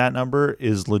 calling that number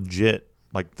is legit.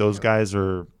 Like those guys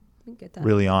are Get that.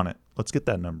 really on it. Let's get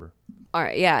that number. All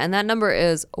right, yeah, and that number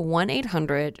is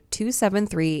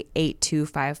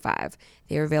 1-800-273-8255.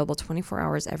 They are available 24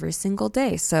 hours every single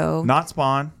day. So Not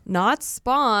Spawn. not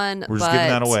Spawn, We're just but, giving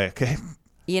that away, okay?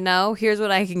 you know, here's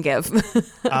what I can give.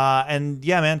 And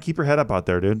yeah, man, keep your head up out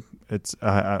there, dude. It's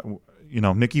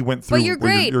Nikki went through But you're what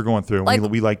great. you're going through. Like,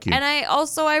 we like you. And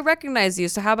I recognize you.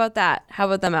 So how about that? How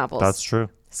about them apples? That's true.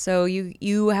 So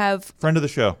you have Friend of the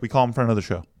show. We call him friend of the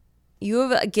show.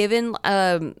 given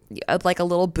like a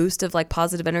little boost of like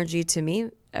positive energy to me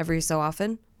every so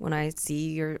often when I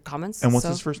see your comments. And what's So,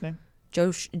 his first name?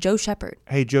 Joe Shepard.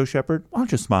 Hey, Joe Shepard. Why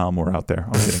don't you smile more out there?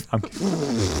 I'm kidding. I'm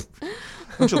kidding.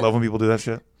 Don't you love when people do that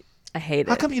shit? I hate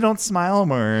How it. come you don't smile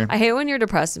more? I hate when you're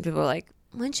depressed and people are like,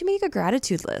 "Why don't you make a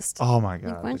gratitude list? Oh my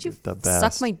god. Why don't you the best.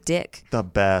 suck my dick? The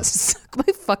best. Suck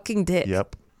my fucking dick."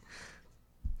 Yep.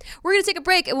 We're gonna take a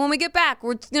break, and when we get back,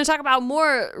 we're gonna talk about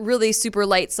more really super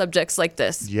light subjects like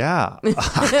this. Yeah.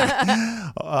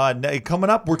 Coming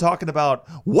up, we're talking about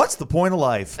what's the point of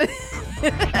life.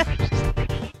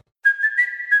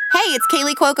 Hey, it's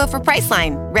Kaylee Cuoco for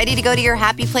Priceline. Ready to go to your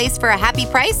happy place for a happy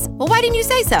price? Well, why didn't you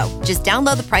say so? Just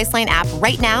download the Priceline app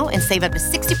right now and save up to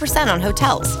 60% on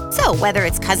hotels. So whether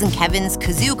it's Cousin Kevin's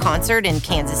Kazoo Concert in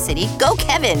Kansas City, go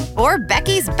Kevin, or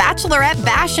Becky's Bachelorette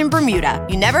Bash in Bermuda,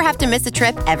 you never have to miss a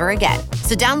trip ever again.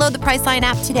 So download the Priceline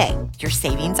app today. Your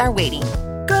savings are waiting.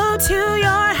 Go to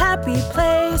your happy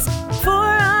place for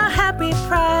a happy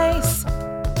price.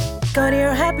 Go to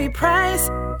your happy price,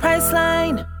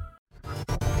 Priceline.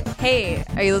 Hey,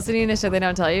 are you listening to Shit They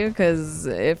Don't Tell You? Because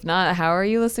if not, how are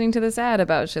you listening to this ad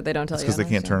about Shit They Don't Tell It's You? because they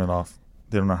can't turn it off.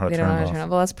 They don't know how to They don't know turn how it to turn it off.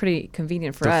 off. Well, that's pretty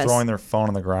convenient for They're us. throwing their phone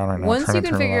on the ground right now. Once trying you to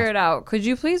can turn figure off. it out, could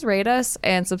you please rate us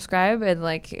and subscribe and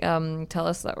like tell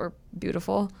us that we're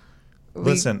beautiful?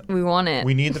 Listen, we want it.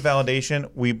 We need the validation.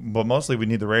 But mostly we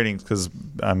need the ratings because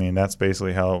I mean that's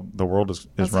basically how the world is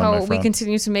That's run. how my we friend.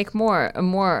 continue to make more and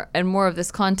more and more of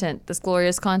this content, this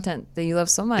glorious content that you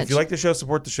love so much. If you like the show,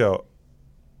 support the show.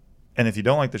 And if you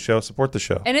don't like the show, support the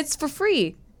show. And it's for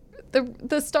free.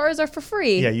 The stars are for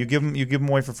free. Yeah, you give them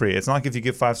away for free. It's not like if you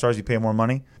give 5 stars, you pay more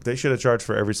money. They should have charged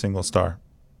for every single star.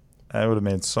 I would have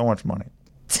made so much money.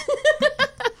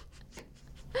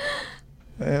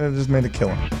 And it just made a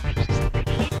killing.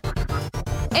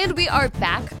 And we are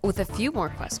back with a few more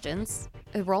questions.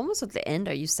 We're almost at the end.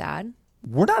 Are you sad?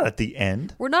 We're not at the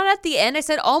end. We're not at the end. I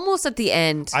said almost at the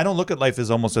end. I don't look at life as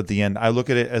almost at the end. I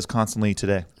look at it as constantly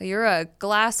today. You're a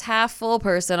glass half full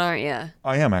person, aren't you?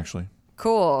 I am actually.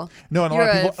 Cool. No, and You're a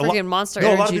lot of people. freaking Monster no, a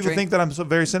lot Energy of people drink. think that I'm so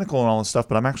very cynical and all this stuff,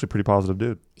 but I'm actually a pretty positive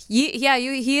dude.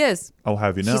 He is. I'll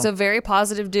have you know. He's a very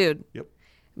positive dude. Yep.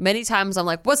 Many times I'm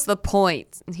like, what's the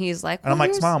point? And he's like, And I'm like,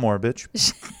 here's- smile more, bitch.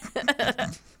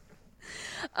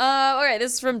 All right,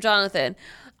 this is from Jonathan.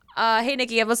 Hey,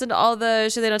 Nikki, I've listened to all the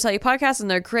Shit They Don't Tell You podcasts, and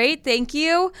they're great. Thank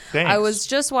you. Thanks. I was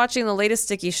just watching the latest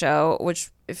Sticky Show, which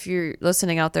if you're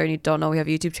listening out there and you don't know, we have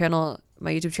a YouTube channel.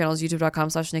 My YouTube channel is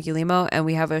youtube.com/Nikki Limo, and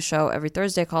we have a show every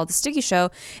Thursday called The Sticky Show,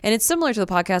 and it's similar to the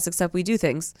podcast, except we do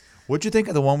things. What'd you think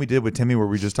of the one we did with Timmy where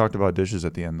we just talked about dishes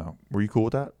at the end, though? Were you cool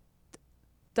with that?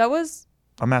 That was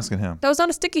I'm asking him. not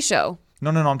a Sticky Show. No,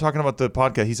 I'm talking about the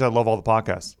podcast. He said, I love all the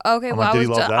podcasts. Okay, I'm well, like, did he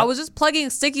love that? I was just plugging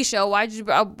Sticky Show. Why did you?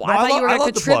 I thought I you were love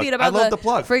going the to contribute plug. I about love the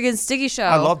plug. friggin' Sticky Show.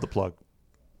 I love the plug.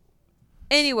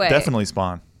 Anyway, Definitely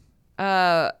Spawn.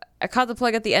 I caught the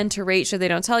plug at the end to rate Should They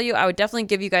Don't Tell You. I would definitely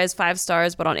give you guys 5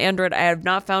 stars, but on Android, I have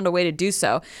not found a way to do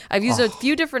so. I've used a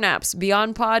few different apps,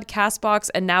 Beyond Pod, Castbox,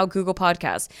 and now Google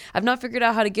Podcasts. I've not figured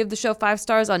out how to give the show 5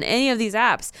 stars on any of these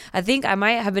apps. I think I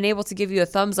might have been able to give you a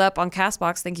thumbs up on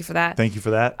Castbox. Thank you for that. Thank you for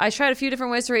that. I tried a few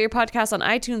different ways to rate your podcast on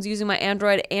iTunes using my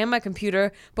Android and my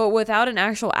computer, but without an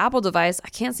actual Apple device, I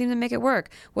can't seem to make it work.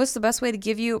 What's the best way to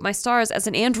give you my stars as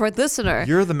an Android listener?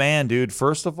 You're the man, dude.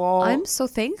 First of all, I'm so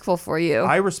thankful for you.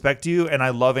 I respect you, and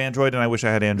I love Android, and I wish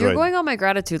I had Android. You're going on my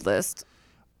gratitude list.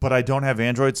 But I don't have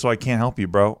Android, so I can't help you,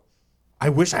 bro. I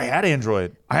wish I had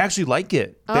Android. I actually like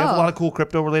it. They have a lot of cool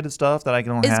crypto-related stuff that I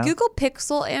don't Is have. Google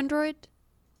Pixel Android?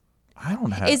 I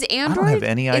don't have. Is I don't Android- have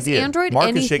any is idea. Android Mark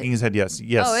anything- is shaking his head. Yes.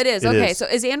 Oh, it is. Okay, so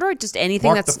is Android just anything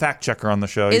Mark, that's the fact checker on the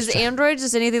show. is He's Android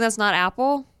just anything that's not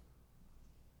Apple?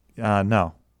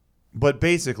 no, but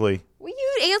basically, Well,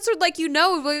 you answered like you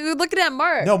know. You're looking at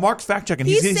Mark. no. Mark's fact checking.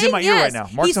 He's in saying my yes. ear right now.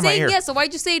 Mark's He's in my saying ear. yes. So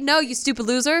why'd you say no, you stupid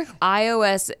loser?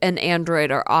 iOS and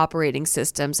Android are operating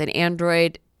systems, and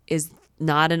Android is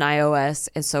not an iOS,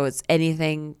 and so it's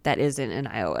anything that isn't an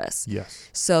iOS. Yes.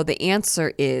 So the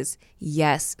answer is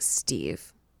yes,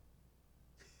 Steve.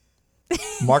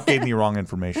 Mark gave me wrong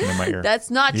information in my ear. That's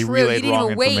not He true. relayed You didn't wrong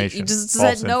even wait. information. You just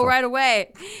False said no info. right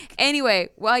away. Anyway,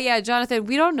 well, yeah, Jonathan,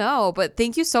 we don't know, but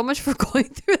thank you so much for going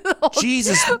through the whole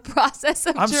Jesus. process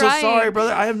of I'm so trying. sorry,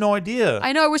 brother. I have no idea.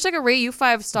 I know. I wish I could rate you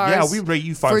 5 stars. Yeah, we rate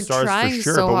you 5 for stars for trying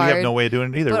sure, so but we have hard. no way of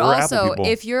doing it either. But We're also, Apple people.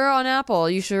 if you're on Apple,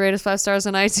 you should rate us 5 stars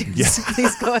on iTunes. Yeah.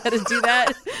 Please go ahead and do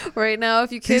that right now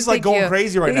if you can. He's like Thank going you.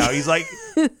 crazy right now. He's like,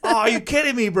 "Oh, are you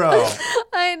kidding me, bro? Oh,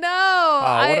 I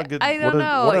know. what a good, I don't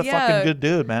know. what a yeah. fucking good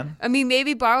dude, man. I mean,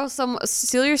 maybe borrow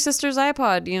steal your sister's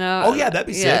iPod, you know? Oh, yeah, that'd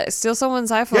be Yeah, sick. steal someone's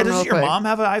iPhone Yeah, real does your quick. mom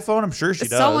have an iPhone? I'm sure she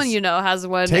does. Someone you know has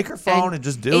one. Take her phone and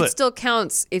just do it. It still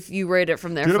counts if you rate it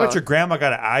from their Dude, I phone. bet your grandma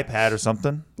got an iPad or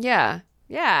something. Yeah.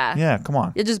 Yeah, come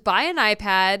on. You just buy an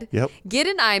iPad, Yep. get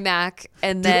an iMac,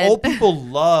 and Dude, then old people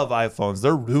love iPhones.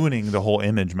 They're ruining the whole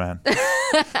image, man.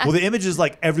 Well, the image is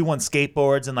like everyone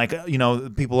skateboards and like, you know,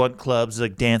 people at clubs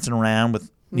like dancing around with,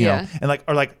 you Yeah. know, and like,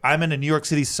 or like I'm in a New York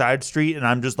City side street and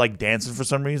I'm just like dancing for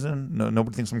some reason. No,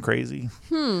 nobody thinks I'm crazy.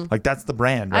 Like that's the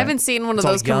brand. Right? I haven't seen one It's of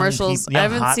all those young commercials. people- young, I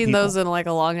haven't hot seen people. those in like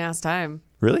a long ass time.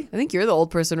 Really? I think you're the old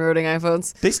person ruining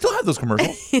iPhones. They still have those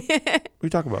commercials. What are you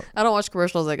talking about? I don't watch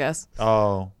commercials, I guess.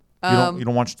 Oh, you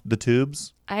don't watch the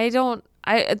tubes? They're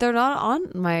not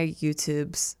on my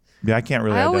YouTubes. Yeah, I can't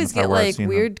really. I always identify get where I've like seen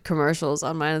them. weird commercials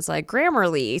on mine. It's like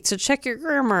Grammarly to check your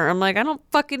grammar. I'm like, I don't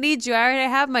fucking need you. I already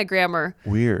have my grammar.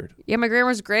 Weird. Yeah, my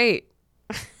grammar's great.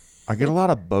 I get a lot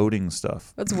of boating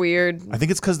stuff. That's weird. I think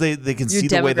it's because they can Your see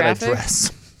the way that I demographic?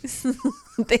 dress.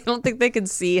 They don't think they can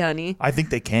see, honey. I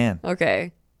think they can.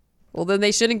 Okay. Well, then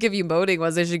they shouldn't give you boating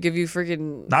ones. They should give you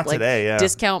freaking Not today, yeah.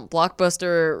 discount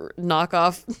Blockbuster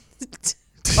knockoff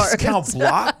Discount cards.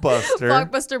 Blockbuster.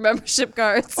 Blockbuster membership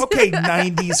cards. Okay,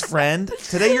 90s friend.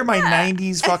 Today you're my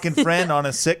 90s fucking friend on a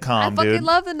sitcom, I fucking dude.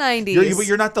 love the 90s.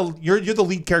 You're not the you're the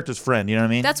lead character's friend. You know what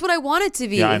I mean? That's what I want it to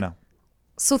be. yeah, I know.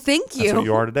 So thank you. That's what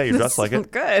you are today. You're dressed like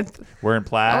it. Good. Wearing I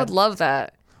plaid would love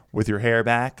that. with your hair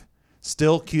back.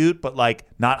 Still cute, but like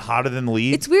not hotter than the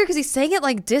lead. It's weird because he's saying it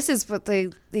like disses, but they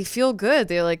feel good.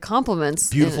 They're like compliments.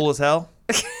 Beautiful as hell.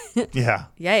 Yeah.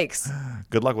 Yikes.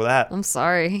 Good luck with that. I'm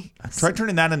sorry. Try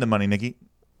turning that into money, Nikki.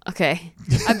 Okay.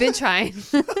 I've been trying.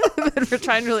 We're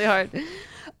trying really hard.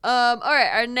 All right.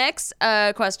 Our next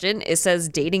question, it says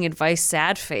dating advice,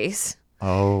 sad face.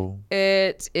 Oh.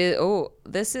 It is,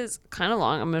 this is kind of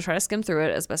long. I'm going to try to skim through it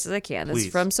as best as I can. It's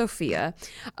Please. from Sophia.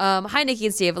 Hi, Nikki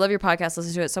and Steve. I love your podcast.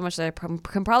 Listen to it so much that I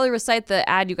can probably recite the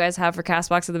ad you guys have for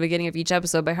CastBox at the beginning of each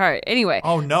episode by heart. Anyway.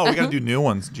 Oh no, we gotta do new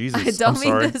ones. Jesus. I don't I'm mean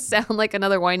sorry. to sound like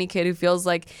another whiny kid who feels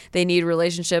like they need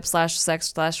relationship /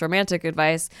 sex / romantic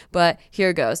advice, but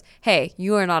here goes. Hey,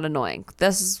 you are not annoying.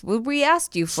 This is what we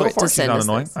asked you for So far, to she's send not us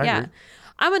annoying. this. I Yeah. agree.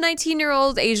 I'm a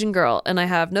 19-year-old Asian girl, and I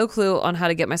have no clue on how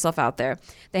to get myself out there.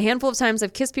 The handful of times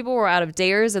I've kissed people were out of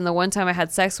dares, and the one time I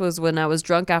had sex was when I was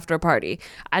drunk after a party.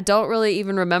 I don't really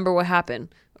even remember what happened.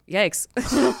 Yikes.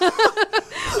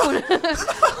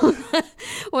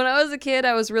 When I was a kid,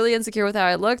 I was really insecure with how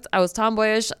I looked. I was a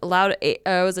tomboyish, loud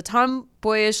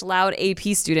AP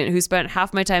student who spent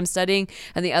half my time studying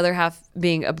and the other half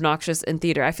being obnoxious in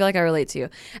theater. I feel like I relate to you.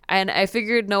 And I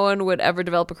figured no one would ever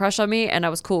develop a crush on me, and I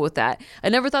was cool with that. I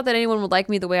never thought that anyone would like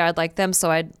me the way I'd like them,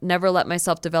 so I'd never let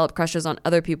myself develop crushes on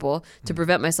other people to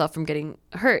prevent myself from getting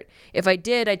hurt. If I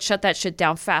did, I'd shut that shit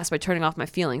down fast by turning off my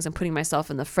feelings and putting myself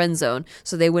in the friend zone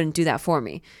so they wouldn't do that for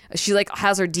me. She like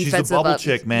has her She's defensive the bubble up.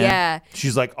 chick, man. Yeah.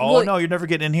 She's like, oh Well, no, you're never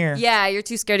getting in here. Yeah, you're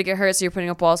too scared to get hurt, so you're putting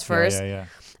up walls first. Yeah.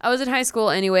 I was in high school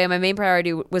anyway, and my main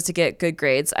priority was to get good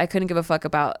grades. I couldn't give a fuck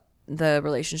about the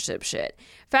relationship shit.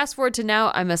 Fast forward to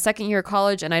now, I'm a second year of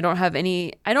college and I don't have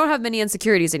many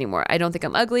insecurities anymore. I don't think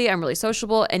I'm ugly. I'm really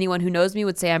sociable. Anyone who knows me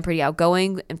would say I'm pretty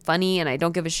outgoing and funny, and I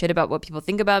don't give a shit about what people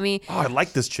think about me. Oh, I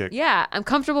like this chick. Yeah, I'm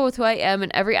comfortable with who I am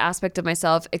in every aspect of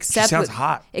myself except sounds with,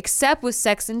 hot. except with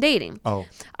sex and dating. Oh.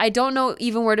 I don't know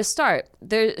even where to start.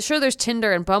 There's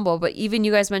Tinder and Bumble, but even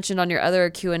you guys mentioned on your other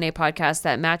Q&A podcast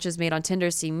that matches made on Tinder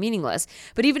seem meaningless.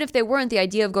 But even if they weren't, the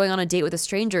idea of going on a date with a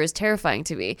stranger is terrifying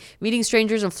to me. Meeting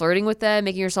strangers and flirting with them,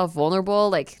 making yourself vulnerable,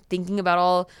 like thinking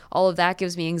about all of that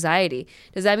gives me anxiety.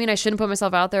 Does that mean I shouldn't put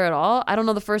myself out there at all? I don't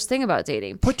know the first thing about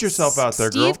dating. Put yourself out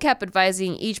there, girl. Steve kept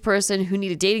advising each person who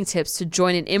needed dating tips to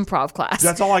join an improv class.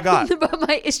 That's all I got. But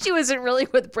my issue isn't really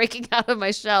with breaking out of my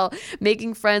shell,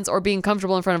 making friends, or being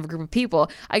comfortable in front of a group of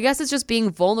people. I guess it's just being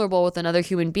vulnerable with another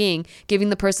human being, giving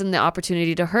the person the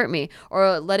opportunity to hurt me,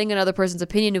 or letting another person's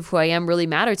opinion of who I am really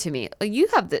matter to me. Like, you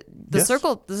have the Yes.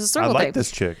 circle. This is a circle I like thing.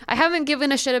 this chick. I haven't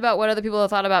given a shit about what other people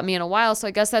thought about me in a while. So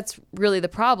I guess that's really the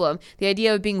problem. The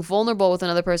idea of being vulnerable with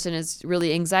another person is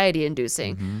really anxiety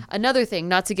inducing. Another thing,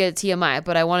 not to get TMI,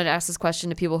 but I wanted to ask this question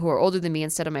to people who are older than me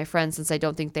instead of my friends, since I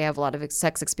don't think they have a lot of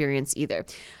sex experience either.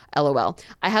 LOL.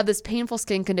 I have this painful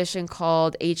skin condition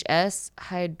called HS,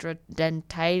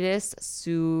 hidradenitis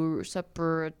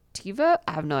suppurativa.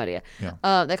 I have no idea.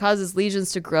 That causes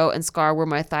lesions to grow and scar where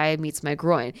my thigh meets my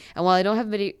groin. And while I don't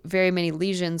have very many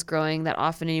lesions growing that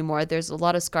often anymore, there's a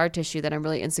lot of scar tissue that I'm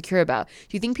really insecure about.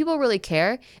 Do you think people really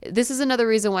care? This is another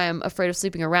reason why I'm afraid of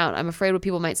sleeping around. I'm afraid what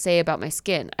people might say about my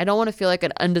skin. I don't want to feel like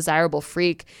an undesirable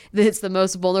freak. It's the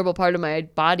most vulnerable part of my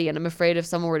body, and I'm afraid if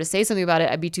someone were to say something about it,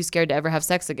 I'd be too scared to ever have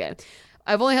sex again.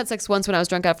 I've only had sex once when I was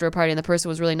drunk after a party and the person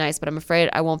was really nice, but I'm afraid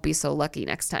I won't be so lucky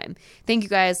next time. Thank you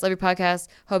guys. Love your podcast.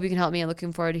 Hope you can help me. I'm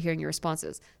looking forward to hearing your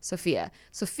responses. Sophia.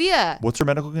 What's her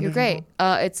medical condition? You're great.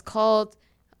 It's called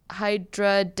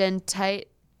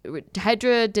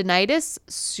hidradenitis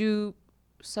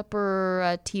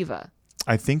suppurativa.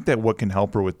 I think that what can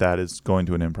help her with that is going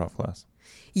to an improv class.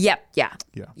 Yep.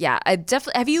 Yeah. I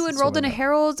definitely. Have you enrolled in a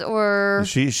Herald or?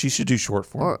 She should do short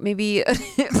form or maybe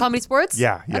Comedy Sports.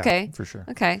 Yeah. Okay. For sure.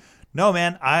 Okay. No,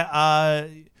 man.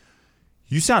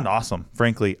 You sound awesome.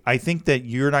 Frankly, I think that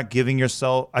you're not giving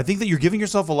yourself. I think that you're giving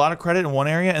yourself a lot of credit in one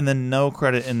area and then no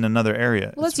credit in another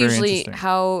area. Well, that's usually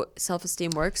how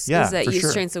self-esteem works. Yeah, is that for you sure.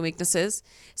 strengths and weaknesses.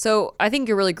 So I think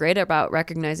you're really great about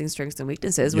recognizing strengths and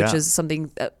weaknesses, which is something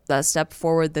that step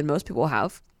forward than most people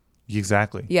have.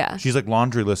 Exactly. Yeah. She's like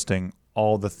laundry listing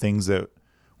all the things that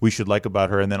we should like about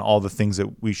her and then all the things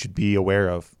that we should be aware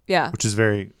of. Yeah. Which is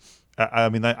very, I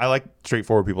mean, I like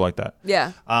straightforward people like that.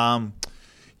 Yeah.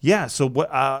 Yeah. So what,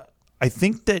 I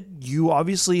think that you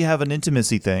obviously have an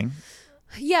intimacy thing.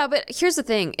 Yeah, but here's the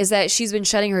thing is that she's been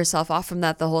shutting herself off from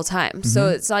that the whole time. So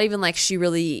it's not even like she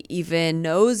really even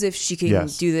knows if she can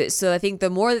do this. So I think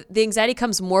the anxiety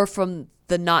comes more from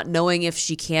the not knowing if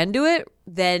she can do it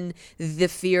than the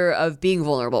fear of being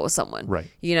vulnerable with someone. Right.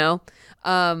 You know?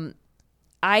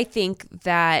 I think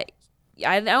that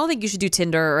I don't think you should do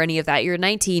Tinder or any of that. You're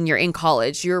 19, you're in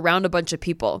college, you're around a bunch of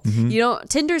people. You know,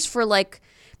 Tinder's for like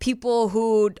people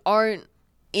who aren't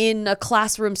in a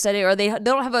classroom setting or they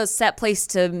don't have a set place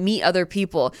to meet other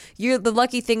people. The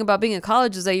lucky thing about being in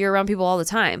college is that you're around people all the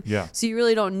time. Yeah. So you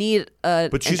really don't need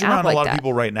But she's around a lot of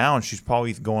people right now and she's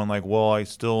probably going like, well, I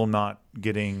still am not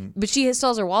getting. But she still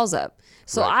has her walls up.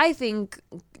 So Right. I think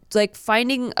like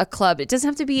finding a club, it doesn't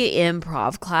have to be an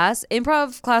improv class.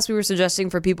 Improv class we were suggesting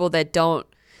for people that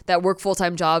work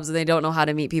full-time jobs and they don't know how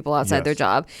to meet people outside their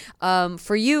job.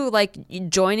 For you, like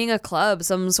joining a club,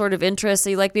 some sort of interest,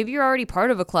 so like maybe you're already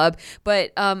part of a club,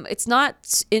 but it's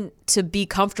not to be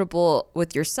comfortable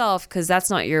with yourself because that's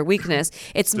not your weakness.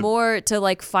 It's more to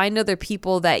like find other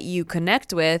people that you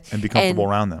connect with And be comfortable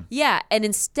around them. Yeah, and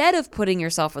instead of putting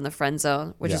yourself in the friend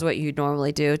zone, which is what you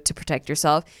normally do to protect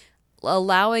yourself,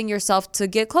 allowing yourself to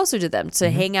get closer to them,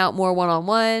 to hang out more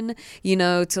one-on-one, you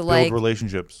know, to like Build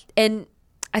relationships. and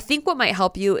I think what might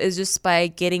help you is just by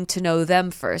getting to know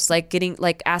them first, like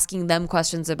asking them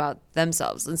questions about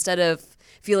themselves instead of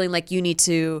feeling like you need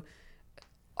to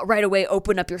right away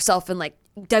open up yourself and like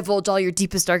divulge all your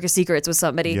deepest, darkest secrets with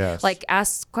somebody. Yes. Like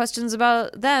ask questions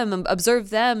about them,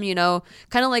 observe them, you know,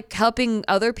 kind of like helping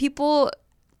other people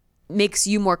makes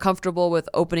you more comfortable with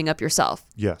opening up yourself.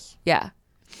 Yes. Yeah.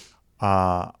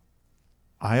 I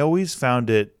always found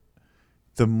it,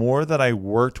 the more that I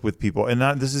worked with people, and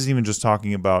this is even just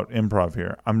talking about improv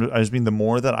here. I just mean the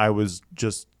more that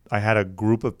I had a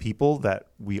group of people that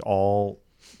we all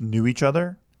knew each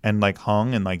other and like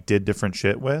hung and like did different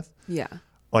shit with. Yeah.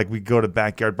 Like we go to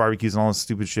backyard barbecues and all this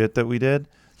stupid shit that we did.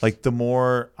 Like the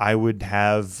more I would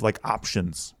have like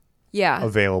options Yeah.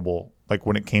 available, like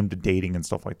when it came to dating and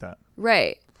stuff like that.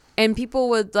 Right. And people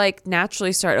would like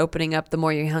naturally start opening up the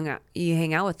more you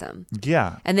hang out with them.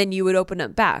 Yeah. And then you would open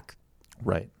up back.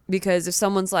 Right. Because if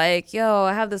someone's like, yo,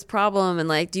 I have this problem, and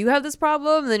like, do you have this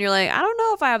problem? And then you're like, I don't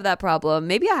know if I have that problem.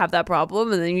 Maybe I have that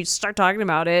problem. And then you start talking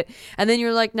about it. And then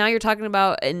you're like, now you're talking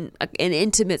about an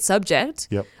intimate subject,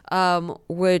 Yep.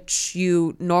 which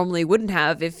you normally wouldn't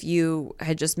have if you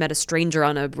had just met a stranger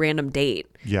on a random date.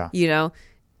 Yeah. You know,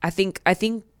 I think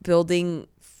building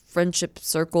friendship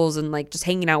circles and like just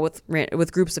hanging out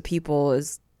with groups of people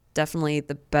is definitely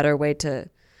the better way to.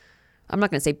 I'm not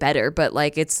going to say better, but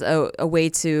like it's a way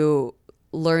to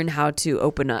learn how to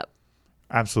open up.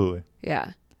 Absolutely.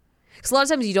 Yeah. Because a lot of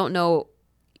times you don't know,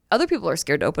 other people are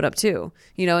scared to open up too,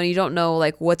 you know, and you don't know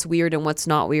like what's weird and what's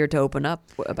not weird to open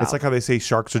up about. It's like how they say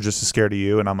sharks are just as scared of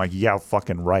you, and I'm like, yeah,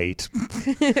 fucking right.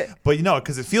 But you know,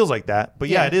 because it feels like that. But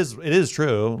yeah, Yeah. it is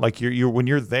true. Like you're when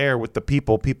you're there with the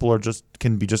people are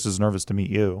can be just as nervous to meet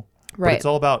you. But Right. it's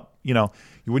all about,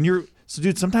 when you're, so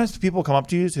dude, sometimes people come up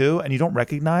to you too and you don't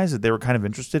recognize that they were kind of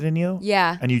interested in you.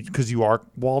 Yeah. And because you are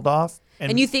walled off.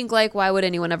 And you think like, why would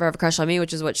anyone ever have a crush on me?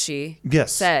 Which is what she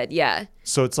Yes. said. Yeah.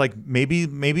 So it's like maybe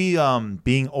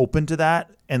being open to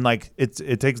that, and like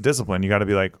it takes discipline. You got to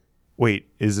be like, wait,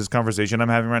 is this conversation I'm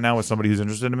having right now with somebody who's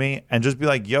interested in me? And just be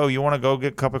like, yo, you want to go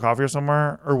get a cup of coffee or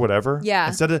somewhere or whatever? Yeah.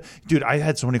 Instead of, dude, I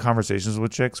had so many conversations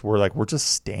with chicks where like we're just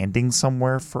standing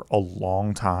somewhere for a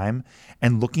long time.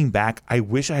 And looking back, I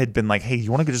wish I had been like, hey,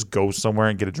 you want to just go somewhere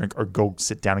and get a drink or go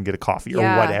sit down and get a coffee or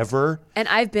whatever? And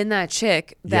I've been that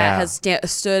chick that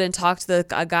has stood and talked to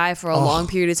a guy for a long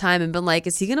period of time and been like,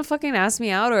 is he going to fucking ask me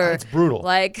out or It's brutal.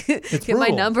 like get my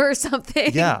brutal. number or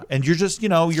something? Yeah. And you're just,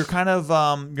 you're kind of,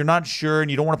 you're not sure and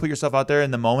you don't want to put yourself out there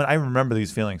in the moment. I remember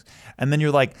these feelings. And then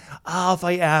you're like, if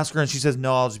I ask her and she says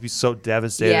no, I'll just be so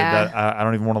devastated that I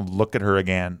don't even want to look at her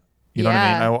again. You know what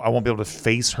I mean? I won't be able to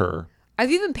face her. I've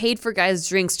even paid for guys'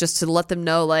 drinks just to let them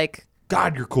know, like,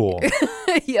 God, you're cool.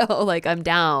 yo, like I'm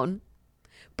down.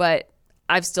 But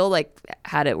I've still like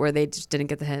had it where they just didn't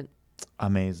get the hint.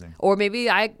 Amazing. Or maybe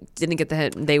I didn't get the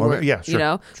hint and they Or- weren't, yeah, sure,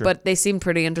 sure. but they seemed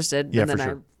pretty interested. Yeah, and then for I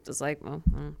sure. was like, well,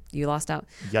 you lost out.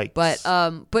 Yikes.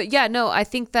 But yeah, no, I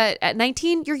think that at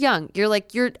 19, you're young.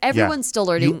 Everyone's still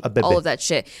learning a baby. all of that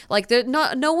shit. Like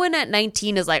no one at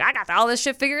 19 is like, I got all this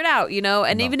shit figured out,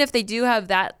 And even if they do have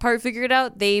that part figured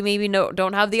out, they maybe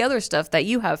don't have the other stuff that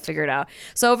you have figured out.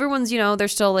 So everyone's, they're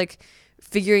still like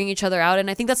figuring each other out, and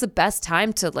I think that's the best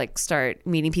time to like start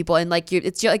meeting people, and like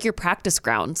it's like your practice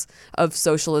grounds of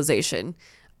socialization.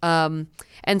 And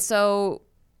so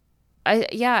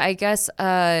I guess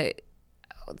I'm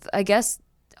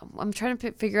trying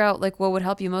to figure out like what would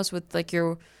help you most with like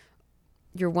your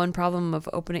one problem of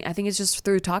opening. I think it's just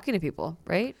through talking to people,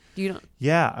 right? You don't.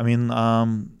 Yeah, I mean,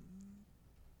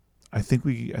 I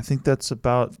think that's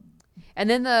about. And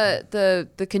then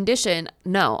the condition,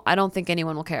 no, I don't think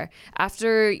anyone will care.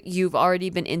 After you've already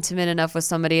been intimate enough with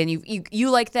somebody and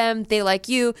you like them, they like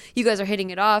you guys are hitting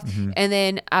it off, and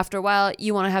then after a while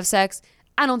you want to have sex,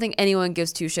 I don't think anyone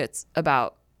gives two shits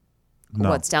about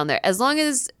what's down there. As long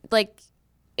as like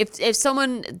if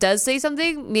someone does say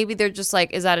something, maybe they're just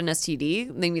like, is that an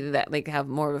STD? Maybe that like have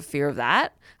more of a fear of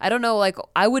that. I don't know, like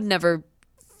I would never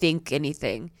think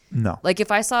anything. No. Like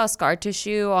if I saw a scar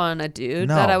tissue on a dude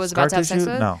No. that I was about to Scar have sex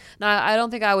tissue? with, No. I don't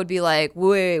think I would be like,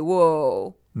 wait,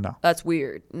 whoa, No. that's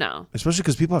weird. No. Especially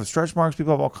because people have stretch marks,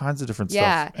 people have all kinds of different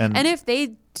Yeah. stuff. And if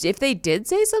they did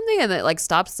say something and it like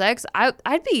stopped sex,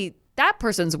 I'd be, that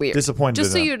person's weird. Disappointed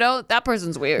Just so in them. you know, that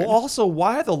person's weird. Well, also,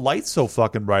 why are the lights so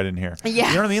fucking bright in here? Yeah.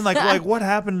 You know what I mean? Like what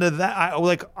happened to that?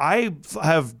 I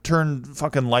have turned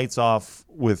fucking lights off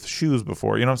with shoes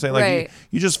before. You know what I'm saying? Like Right.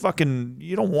 you just fucking,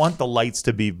 you don't want the lights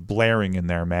to be blaring in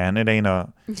there, man. It ain't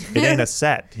a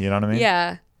set. You know what I mean?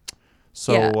 Yeah.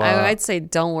 So yeah, I'd say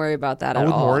don't worry about that I at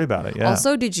wouldn't all. worry about it. Yeah.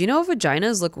 Also, did you know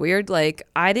vaginas look weird? Like,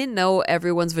 I didn't know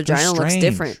everyone's vagina looks strange.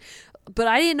 different. But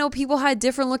I didn't know people had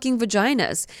different looking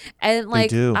vaginas. And like,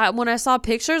 do. when I saw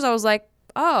pictures, I was like,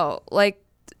 oh, like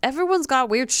everyone's got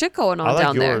weird shit going on I like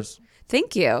down yours. there.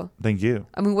 Thank you. Thank you.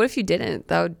 I mean, what if you didn't?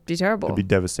 That would be terrible. It'd be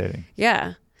devastating.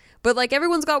 Yeah. But like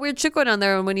everyone's got weird shit going on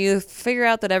there, and when you figure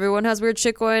out that everyone has weird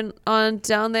shit going on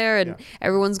down there, and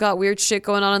everyone's got weird shit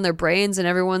going on in their brains, and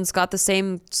everyone's got the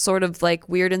same sort of like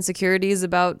weird insecurities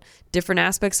about different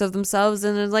aspects of themselves,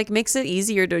 and it like makes it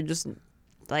easier to just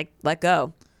like let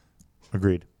go.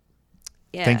 Agreed.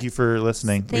 Yeah. Thank you for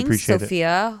listening. Thanks, we appreciate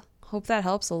Sophia. Hope that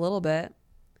helps a little bit.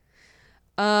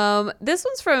 This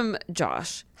one's from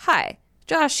Josh. Hi,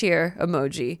 Josh here.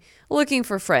 Emoji. Looking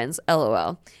for friends.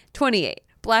 LOL. 28.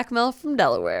 Black male from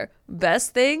Delaware.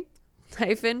 Best thing?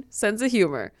 Hyphen. Sense of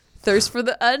humor. Thirst for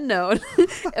the unknown.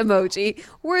 Emoji.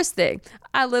 Worst thing?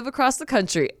 I live across the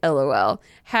country. LOL.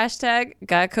 Hashtag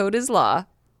guy code is law.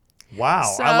 it. Wow.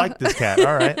 So- I like this cat.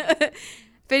 All right.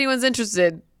 If anyone's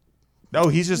interested. No,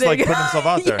 he's just like putting himself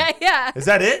out there. Yeah. Is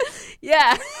that it?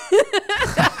 Yeah.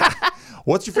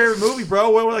 What's your favorite movie,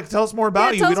 bro? Like, tell us more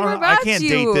about you. tell We us don't. more I about can't you.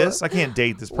 date this. I can't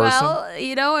date this person.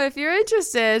 Well, if you're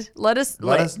interested, let us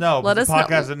know. Let us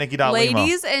Podcast know. at Nikki.Limo.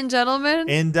 Ladies and gentlemen,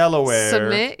 in Delaware,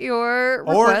 submit your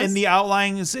or request. in the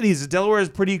outlying cities. Delaware is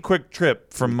a pretty quick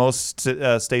trip from most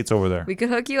states over there. We could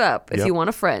hook you up if Yep. you want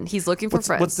a friend. He's looking for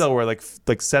friends. What's Delaware like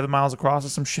 7 miles across or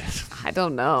some shit? I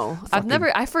don't know.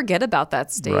 I forget about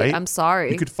that state. Right? I'm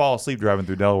sorry. You could fall asleep driving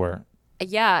through Delaware.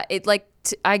 Yeah, it like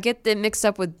I get them mixed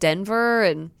up with Denver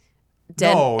and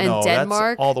No,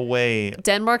 Denmark. that's all the way.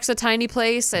 Denmark's a tiny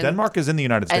place, and Denmark is in the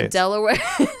United States. and Delaware,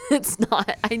 it's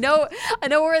not. I know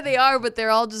where they are, but they're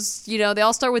all just they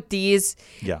all start with D's.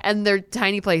 Yeah. and they're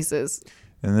tiny places.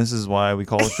 And this is why we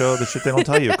call the show The Shit They Don't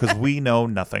Tell You, because we know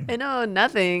nothing. I know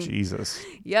nothing. Jesus.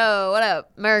 Yo, what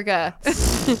up, America?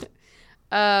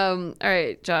 All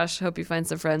right, Josh, hope you find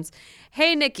some friends.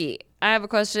 Hey, Nikki, I have a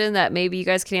question that maybe you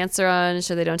guys can answer on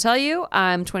Should They Don't Tell You.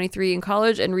 I'm 23 in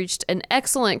college and reached an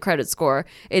excellent credit score.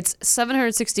 It's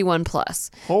 761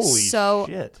 plus. Holy so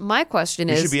shit. My question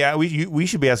We is... we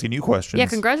should be asking you questions. Yeah,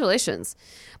 congratulations.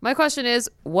 My question is,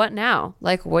 what now?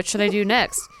 Like, what should I do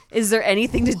next? Is there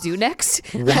anything to do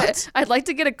next? What? I'd like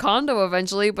to get a condo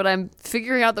eventually, but I'm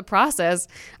figuring out the process.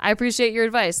 I appreciate your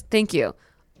advice. Thank you.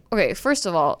 Okay, first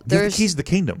of all, You have the keys to the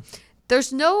kingdom.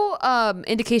 there's no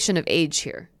indication of age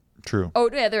here. True. Oh,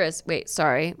 yeah, there is. Wait,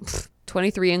 sorry.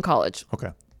 23 in college.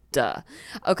 Okay. Duh.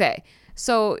 Okay,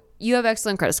 so you have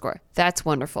excellent credit score. That's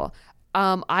wonderful.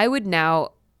 I would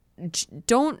now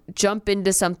don't jump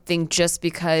into something just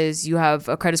because you have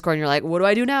a credit score and you're like, what do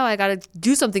I do now? I got to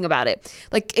do something about it.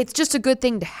 Like, it's just a good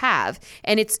thing to have,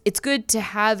 and it's good to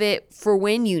have it for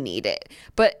when you need it.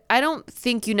 But I don't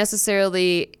think you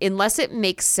necessarily, unless it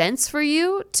makes sense for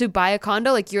you to buy a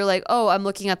condo, like you're like, oh, I'm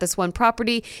looking at this one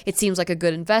property. It seems like a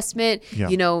good investment. Yeah.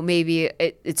 You know, maybe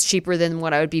it's cheaper than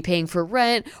what I would be paying for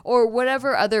rent, or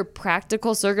whatever other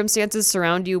practical circumstances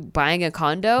surround you buying a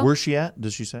condo. Where's she at?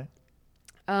 Does she say?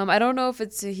 I don't know if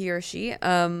it's a he or she.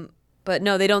 But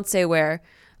no, they don't say where.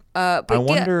 But I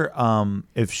wonder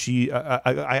if she.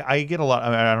 I get a lot.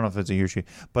 I don't know if it's a he or she,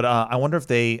 but I wonder if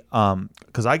they.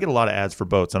 Because I get a lot of ads for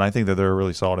boats, and I think that they're a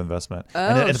really solid investment.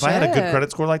 And if I had a good shit.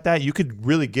 credit score like that, you could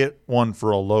really get one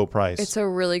for a low price. It's a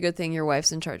really good thing your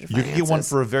wife's in charge of You finances. could get one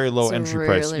for a very low It's a entry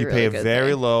price. really, You really pay a good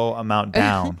very thing. low amount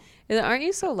down. Aren't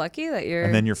you so lucky that your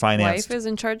And then you're financed. wife is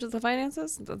in charge of the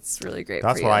finances? That's really great.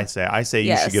 That's for what you. I say. I say you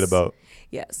Yes. should get a boat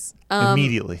Yes.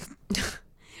 immediately.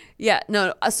 Yeah,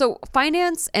 no. So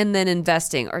finance and then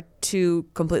investing are two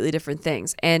completely different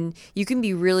things. And you can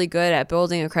be really good at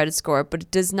building a credit score, but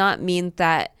it does not mean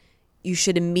that you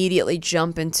should immediately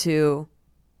jump into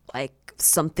like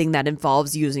something that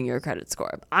involves using your credit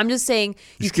score. I'm just saying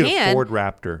You you should get a can, Ford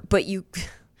Raptor. but you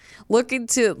look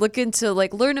into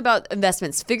like learn about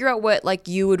investments, figure out what like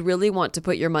you would really want to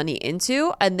put your money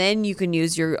into, and then you can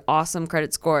use your awesome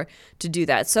credit score to do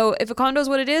that. So if a condo is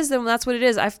what it is, then that's what it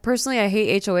is. I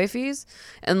hate HOA fees,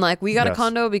 and like we got a Yes.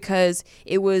 condo because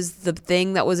it was the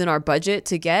thing that was in our budget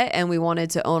to get, and we wanted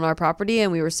to own our property,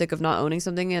 and we were sick of not owning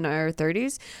something in our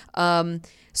 30s.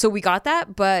 So we got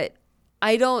that, but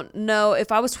I don't know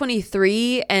if I was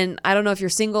 23, and I don't know if you're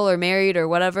single or married or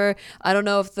whatever. I don't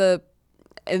know if the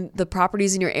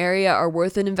properties in your area are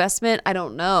worth an investment. I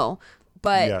don't know,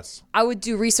 but Yes. I would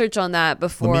do research on that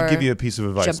before. Let me give you a piece of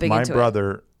advice. jumping My into it.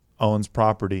 brother owns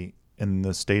property in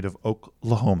the state of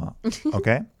Oklahoma,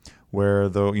 okay, where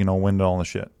the wind and all the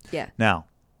shit. Yeah. Now,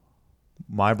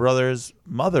 my brother's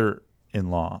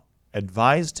mother-in-law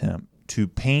advised him to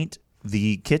paint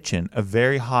the kitchen a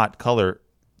very hot color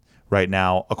right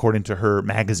now, according to her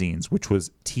magazines, which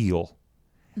was teal.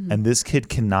 Mm-hmm. And this kid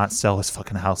cannot sell his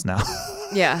fucking house now.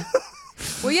 Yeah.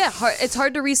 Well, yeah, it's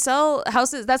hard to resell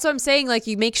houses. That's what I'm saying. Like,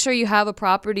 you make sure you have a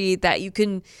property that you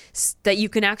can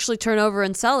actually turn over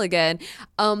and sell again.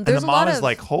 There's And the a mom lot is of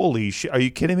like, holy shit, are you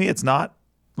kidding me? It's not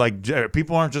like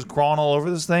people aren't just crawling all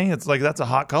over this thing. It's like, that's a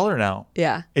hot color now.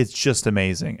 yeah. It's just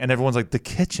amazing. And everyone's like, the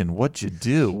kitchen, what'd you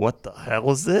do? What the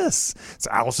hell is this? It's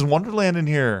Alice in Wonderland in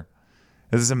here.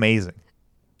 This is amazing.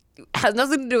 Has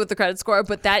nothing to do with the credit score,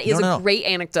 but that is No. a great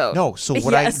anecdote. No, so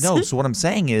what Yes. so what I'm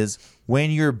saying is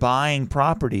when you're buying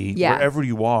property, Yeah. wherever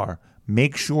you are,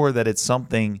 make sure that it's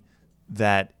something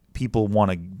that people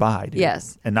want to buy. Dude.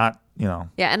 Yes. And not, Yeah,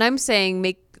 and I'm saying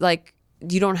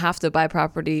you don't have to buy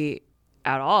property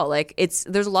at all. Like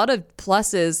there's a lot of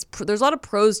pluses. There's a lot of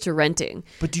pros to renting.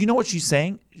 But do you know what she's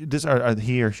saying? This are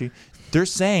he or she? They're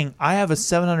saying I have a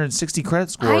 760 credit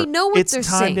score. I know what it's they're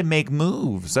time saying. to make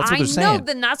moves. That's what they're I saying. know,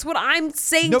 then that's what I'm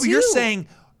saying No, too. but you're saying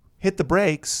hit the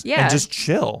brakes Yeah. and just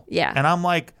chill. Yeah. And I'm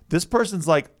like, this person's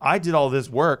like, I did all this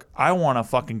work. I want to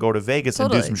fucking go to Vegas and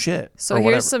Totally. do some shit. So or here's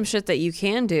whatever. some shit that you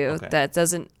can do Okay. that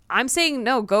doesn't. I'm saying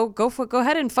no. Go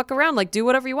ahead and fuck around. Like do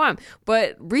whatever you want,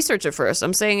 but research it first.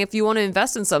 I'm saying if you want to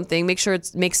invest in something, make sure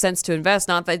it makes sense to invest.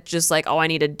 Not that just like I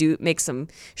need to make some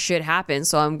shit happen.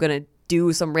 So I'm gonna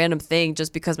do some random thing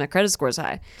just because my credit score is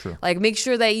high. True. Like make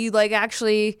sure that you like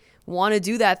actually want to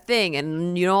do that thing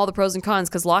and you know all the pros and cons,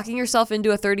 because locking yourself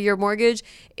into a 30-year mortgage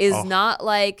is not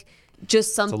like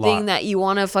just lot. something that you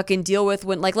want to fucking deal with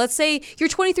when, like, let's say you're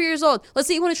 23 years old. Let's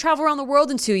say you want to travel around the world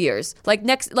in 2 years. Like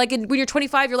when you're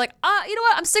 25, you're like, you know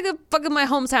what? I'm sick of fucking my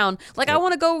hometown. Like I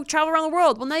want to go travel around the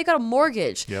world. Well, now you got a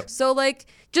mortgage. Yep. So like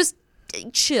just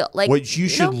chill. Like What you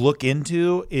should know? look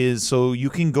into is so you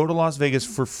can go to Las Vegas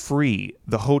for free.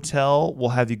 The hotel will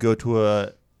have you go to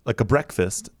a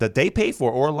breakfast that they pay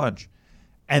for or lunch.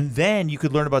 And then you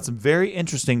could learn about some very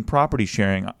interesting property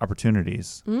sharing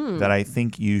opportunities that I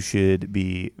think you should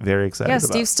be very excited Yeah, about.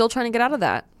 Steve's still trying to get out of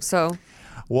that. So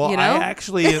Well, you know?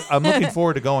 I'm looking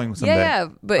forward to going someday. yeah,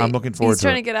 but I'm looking forward he's to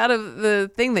trying it. to get out of the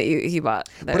thing that he bought.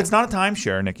 There. But it's not a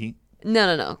timeshare, Nikki.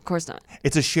 No, of course not.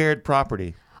 It's a shared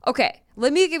property. Okay,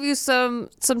 let me give you some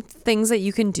things that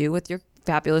you can do with your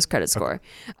fabulous credit score.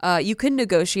 You can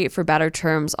negotiate for better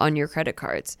terms on your credit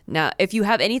cards. Now, if you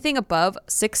have anything above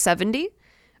 670,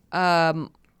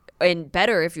 and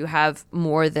better if you have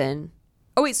more than.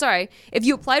 Oh wait, sorry. If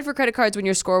you applied for credit cards when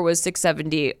your score was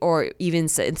 670 or even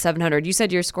 700, you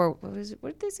said your score. What was it?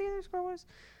 What did they say their score was?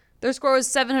 Their score was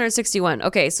 761.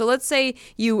 Okay, so let's say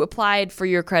you applied for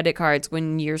your credit cards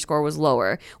when your score was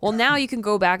lower. Well, now you can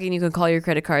go back and you can call your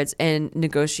credit cards and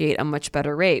negotiate a much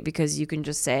better rate because you can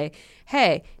just say,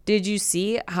 hey, did you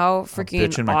see how freaking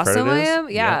bitchin' my awesome credit I is? am?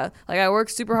 Yeah. Like I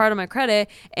worked super hard on my credit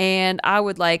and I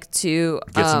would like to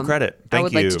Get some credit. I Thank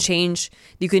would like you. to change.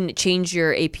 You can change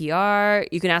your APR.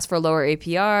 You can ask for a lower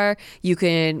APR. You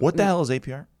can What the hell is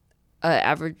APR?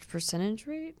 average percentage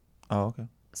rate. Oh, okay.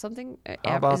 Something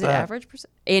How about is it that? average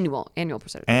annual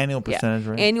percentage Annual Yeah. percentage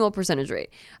rate? Annual percentage rate,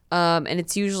 and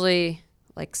it's usually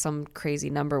like some crazy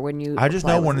number when you I just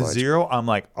apply know with when it's Lloyd's. zero, I'm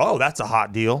like, oh, that's a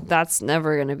hot deal. That's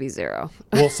never going to be zero.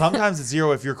 Well, sometimes it's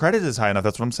zero if your credit is high enough.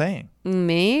 That's what I'm saying.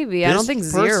 Maybe. I don't think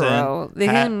This person zero. They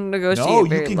had- can negotiate No,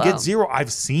 very you can low. get zero.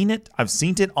 I've seen it. I've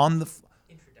seen it on the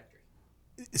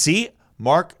See,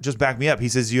 Mark just backed me up. He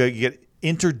says you get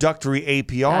introductory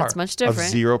APR That's much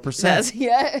different. of 0%.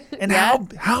 Yeah. And yeah.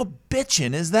 how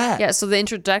bitchin' is that? Yeah, so the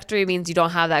introductory means you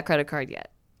don't have that credit card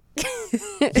yet.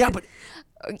 Yeah, but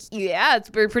Yeah, it's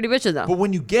pretty bitchin' though.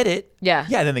 when you get it, Yeah.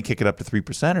 then they kick it up to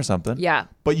 3% or something. Yeah.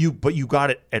 But you got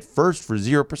it at first for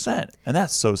 0%, and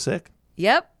that's so sick.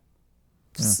 Yep.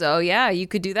 So yeah, you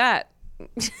could do that.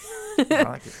 I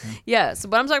like it. Yeah. So,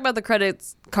 but I'm talking about the credit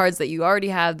cards that you already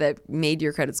have that made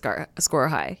your credit score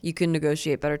high. You can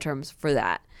negotiate better terms for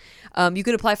that. You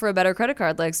could apply for a better credit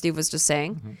card, like Steve was just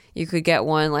saying. Mm-hmm. You could get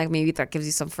one like maybe that gives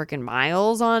you some freaking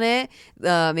miles on it,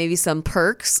 maybe some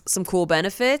perks, some cool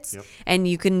benefits, and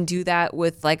you can do that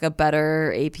with like a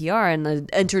better APR and the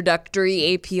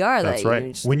introductory APR. That's that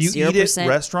right. When you eat at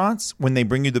restaurants, when they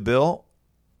bring you the bill,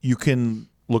 you can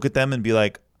look at them and be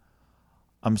like,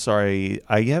 I'm sorry,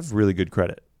 I have really good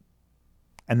credit.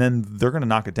 And then they're going to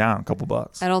knock it down a couple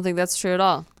bucks. I don't think that's true at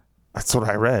all. That's what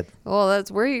I read. Well,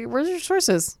 that's where's your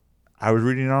sources? I was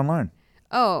reading it online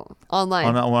Oh,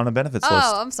 online. on a benefits list.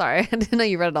 Oh, I'm sorry. I didn't know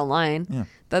you read it online. Yeah.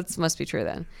 That must be true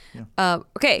then.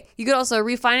 Okay. You could also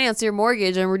refinance your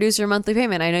mortgage and reduce your monthly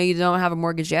payment. I know you don't have a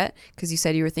mortgage yet because you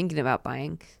said you were thinking about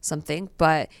buying something.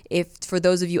 But if for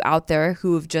those of you out there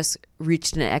who have just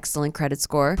reached an excellent credit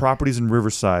score, Properties in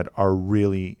Riverside are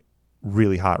really,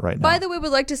 really hot right now. by the way,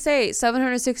 would like to say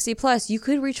 760 plus, you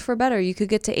could reach for better. You could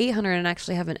get to 800 and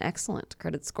actually have an excellent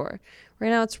credit score. Right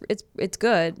now, it's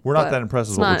good. We're not but that impressed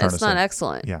with it's what we're not- trying to It's not say.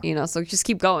 excellent. Yeah. You know, so just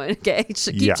keep going. Okay.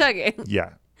 Keep Yeah. checking. Yeah.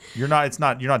 You're not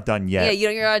done yet. Yeah,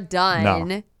 you're not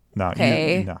done. No.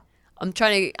 Okay. No. I'm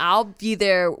trying to. I'll be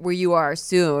there where you are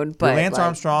soon. But You're Lance like,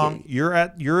 Armstrong.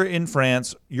 You're in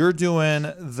France. You're doing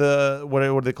the what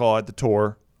do they call it? The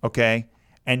tour. Okay.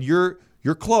 And you're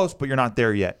close, but you're not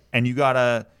there yet. And you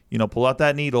gotta pull out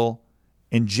that needle,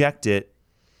 inject it,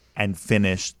 and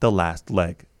finish the last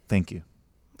leg. Thank you.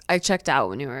 I checked out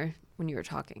when you were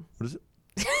talking. What is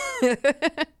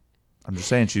it? I'm just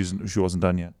saying she wasn't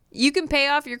done yet. You can pay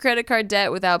off your credit card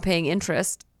debt without paying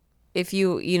interest. If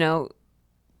you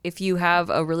have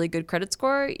a really good credit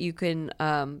score, you can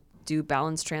do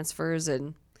balance transfers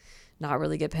and not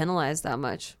really get penalized that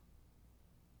much.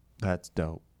 That's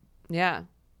dope. Yeah.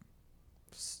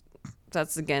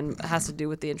 That's again has to do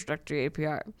with the introductory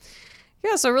APR.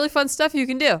 Yeah, so really fun stuff you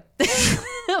can do.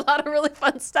 A lot of really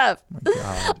fun stuff.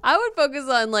 God. I would focus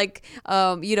on like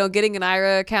getting an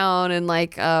IRA account and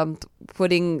like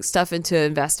putting stuff into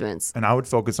investments. And I would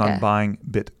focus on Yeah. buying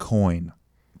Bitcoin.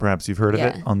 Perhaps you've heard of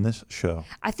it Yeah. on this show.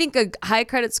 I think a high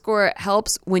credit score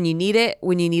helps when you need it,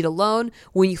 when you need a loan,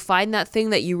 when you find that thing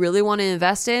that you really want to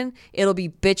invest in, it'll be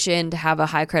bitchin' to have a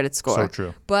high credit score. So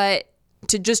true. But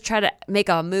to just try to make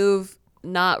a move,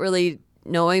 not really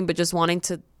knowing, but just wanting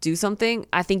to do something,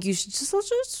 I think you should just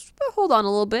hold on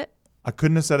a little bit. I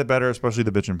couldn't have said it better, especially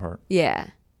the bitching part. Yeah.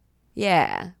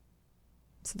 Yeah.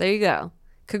 So there you go.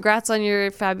 Congrats on your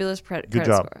fabulous credit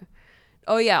job. score.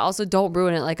 Oh, yeah. Also, don't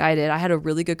ruin it like I did. I had a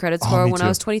really good credit Oh, score me when too. I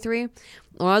was 23.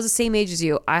 When I was the same age as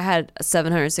you, I had a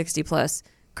 760 plus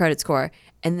credit score.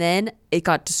 And then it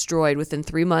got destroyed within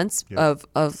 3 months of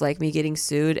like me getting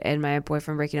sued and my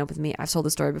boyfriend breaking up with me. I've told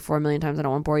the story before a million times. I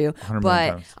don't want to bore you,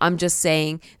 but I'm just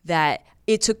saying that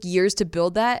it took years to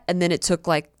build that, and then it took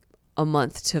like a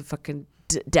month to fucking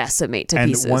decimate to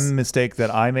pieces. And one mistake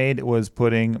that I made was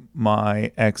putting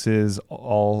my ex's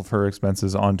all of her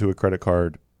expenses onto a credit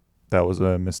card. That was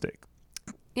a mistake.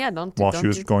 Yeah, don't she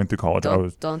was going through college.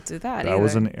 Don't do that. That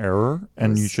was an error,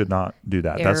 and you should not do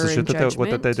that. That's the shit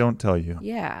that they don't tell you.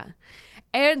 Yeah,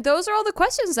 and those are all the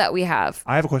questions that we have.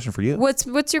 I have a question for you.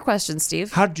 What's your question,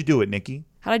 Steve? How did you do it, Nikki?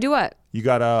 How'd I do what? You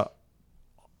got a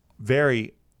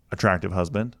very attractive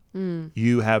husband.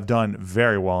 You have done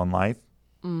very well in life.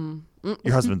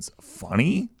 Your husband's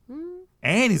funny,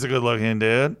 and he's a good-looking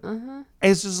dude.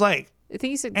 It's just like, I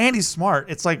think you said, and he's smart.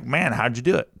 It's like, man, how'd you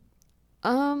do it?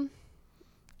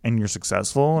 And you're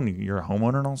successful, and you're a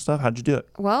homeowner and all stuff. How'd you do it?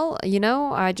 Well,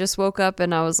 I just woke up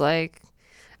and I was like,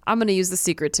 I'm gonna use The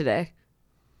Secret today.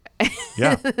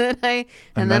 Yeah.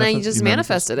 and then I just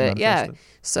manifested it. Yeah.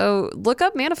 So look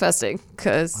up manifesting,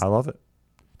 because I love it.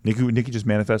 Nikki just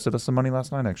manifested us some money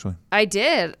last night, actually. I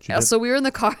did. So we were in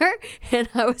the car and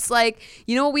I was like,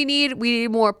 you know what we need? We need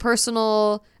more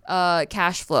personal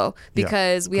cash flow,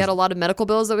 because we had a lot of medical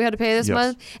bills that we had to pay this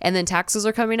month, and then taxes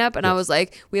are coming up. And I was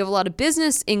like, we have a lot of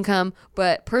business income,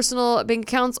 but personal bank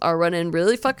accounts are running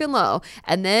really fucking low.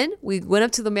 And then we went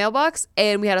up to the mailbox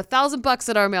and we had $1,000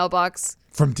 in our mailbox.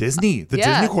 From Disney, the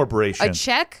Disney Corporation. A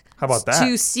check. How about that?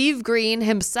 To Steve Green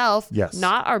himself. Yes.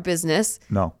 Not our business.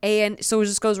 No. And so it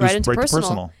just goes right into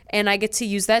personal. And I get to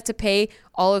use that to pay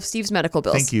all of Steve's medical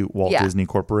bills. Thank you, Walt Disney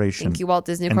Corporation. Thank you, Walt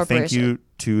Disney and Corporation. Thank you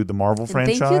to the Marvel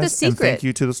franchise. Thank you, The Secret. And thank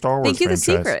you to the Star Wars franchise. Thank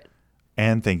you, franchise. The Secret.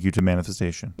 And thank you to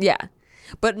Manifestation. Yeah.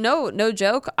 But no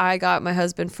joke. I got my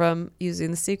husband from using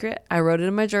The Secret. I wrote it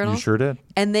in my journal. You sure did.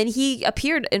 And then he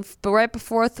appeared right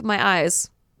before my eyes.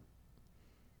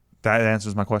 That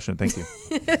answers my question. Thank you.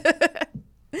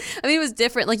 I mean, it was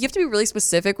different. Like, you have to be really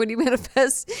specific when you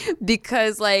manifest,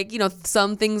 because, like,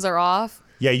 some things are off.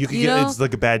 Yeah, you could get it's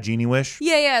like a bad genie wish.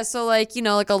 Yeah. So like,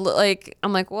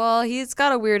 I'm like, well, he's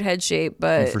got a weird head shape,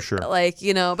 but for sure. Like,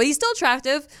 but he's still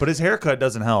attractive. But his haircut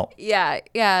doesn't help. Yeah.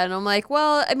 And I'm like,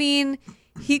 well, I mean,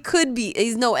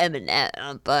 he's no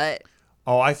Eminem, but.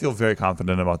 Oh, I feel very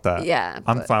confident about that. Yeah.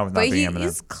 I'm fine with not being Eminem. But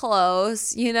he's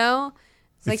close,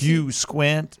 It's if you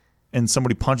squint and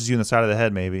somebody punches you in the side of the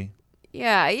head, maybe.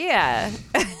 Yeah.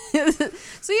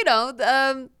 So,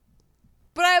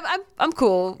 but I'm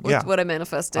cool with what I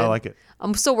manifested. I like it.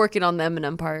 I'm still working on the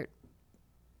Eminem part.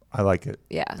 I like it.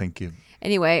 Yeah. Thank you.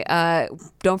 Anyway,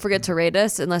 don't forget to rate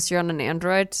us unless you're on an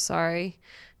Android. Sorry.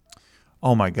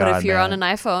 Oh my God. But if you're on an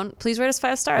iPhone, please rate us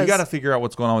 5 stars. We got to figure out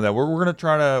what's going on with that. We're going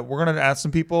to ask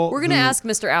some people. We're going to ask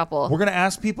Mr. Apple. We're going to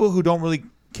ask people who don't really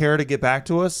care to get back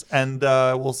to us, and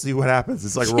we'll see what happens.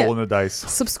 It's like rolling the dice.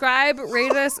 Subscribe,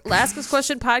 rate us, ask us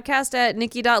question podcast at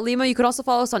nikki.lima. You can also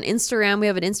follow us on Instagram. We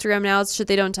have an Instagram now. It's shit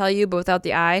they don't tell you, but without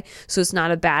the I, so it's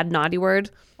not a bad naughty word.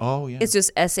 Oh yeah, it's just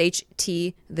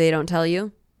SHT they don't tell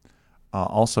you.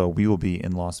 Also, we will be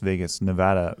in Las Vegas,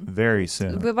 Nevada very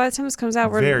soon. But by the time this comes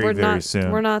out,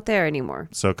 we're not there anymore.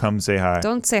 So come say hi.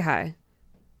 Don't say hi.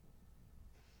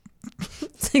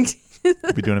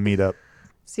 We'll be doing a meetup.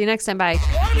 See you next time. Bye.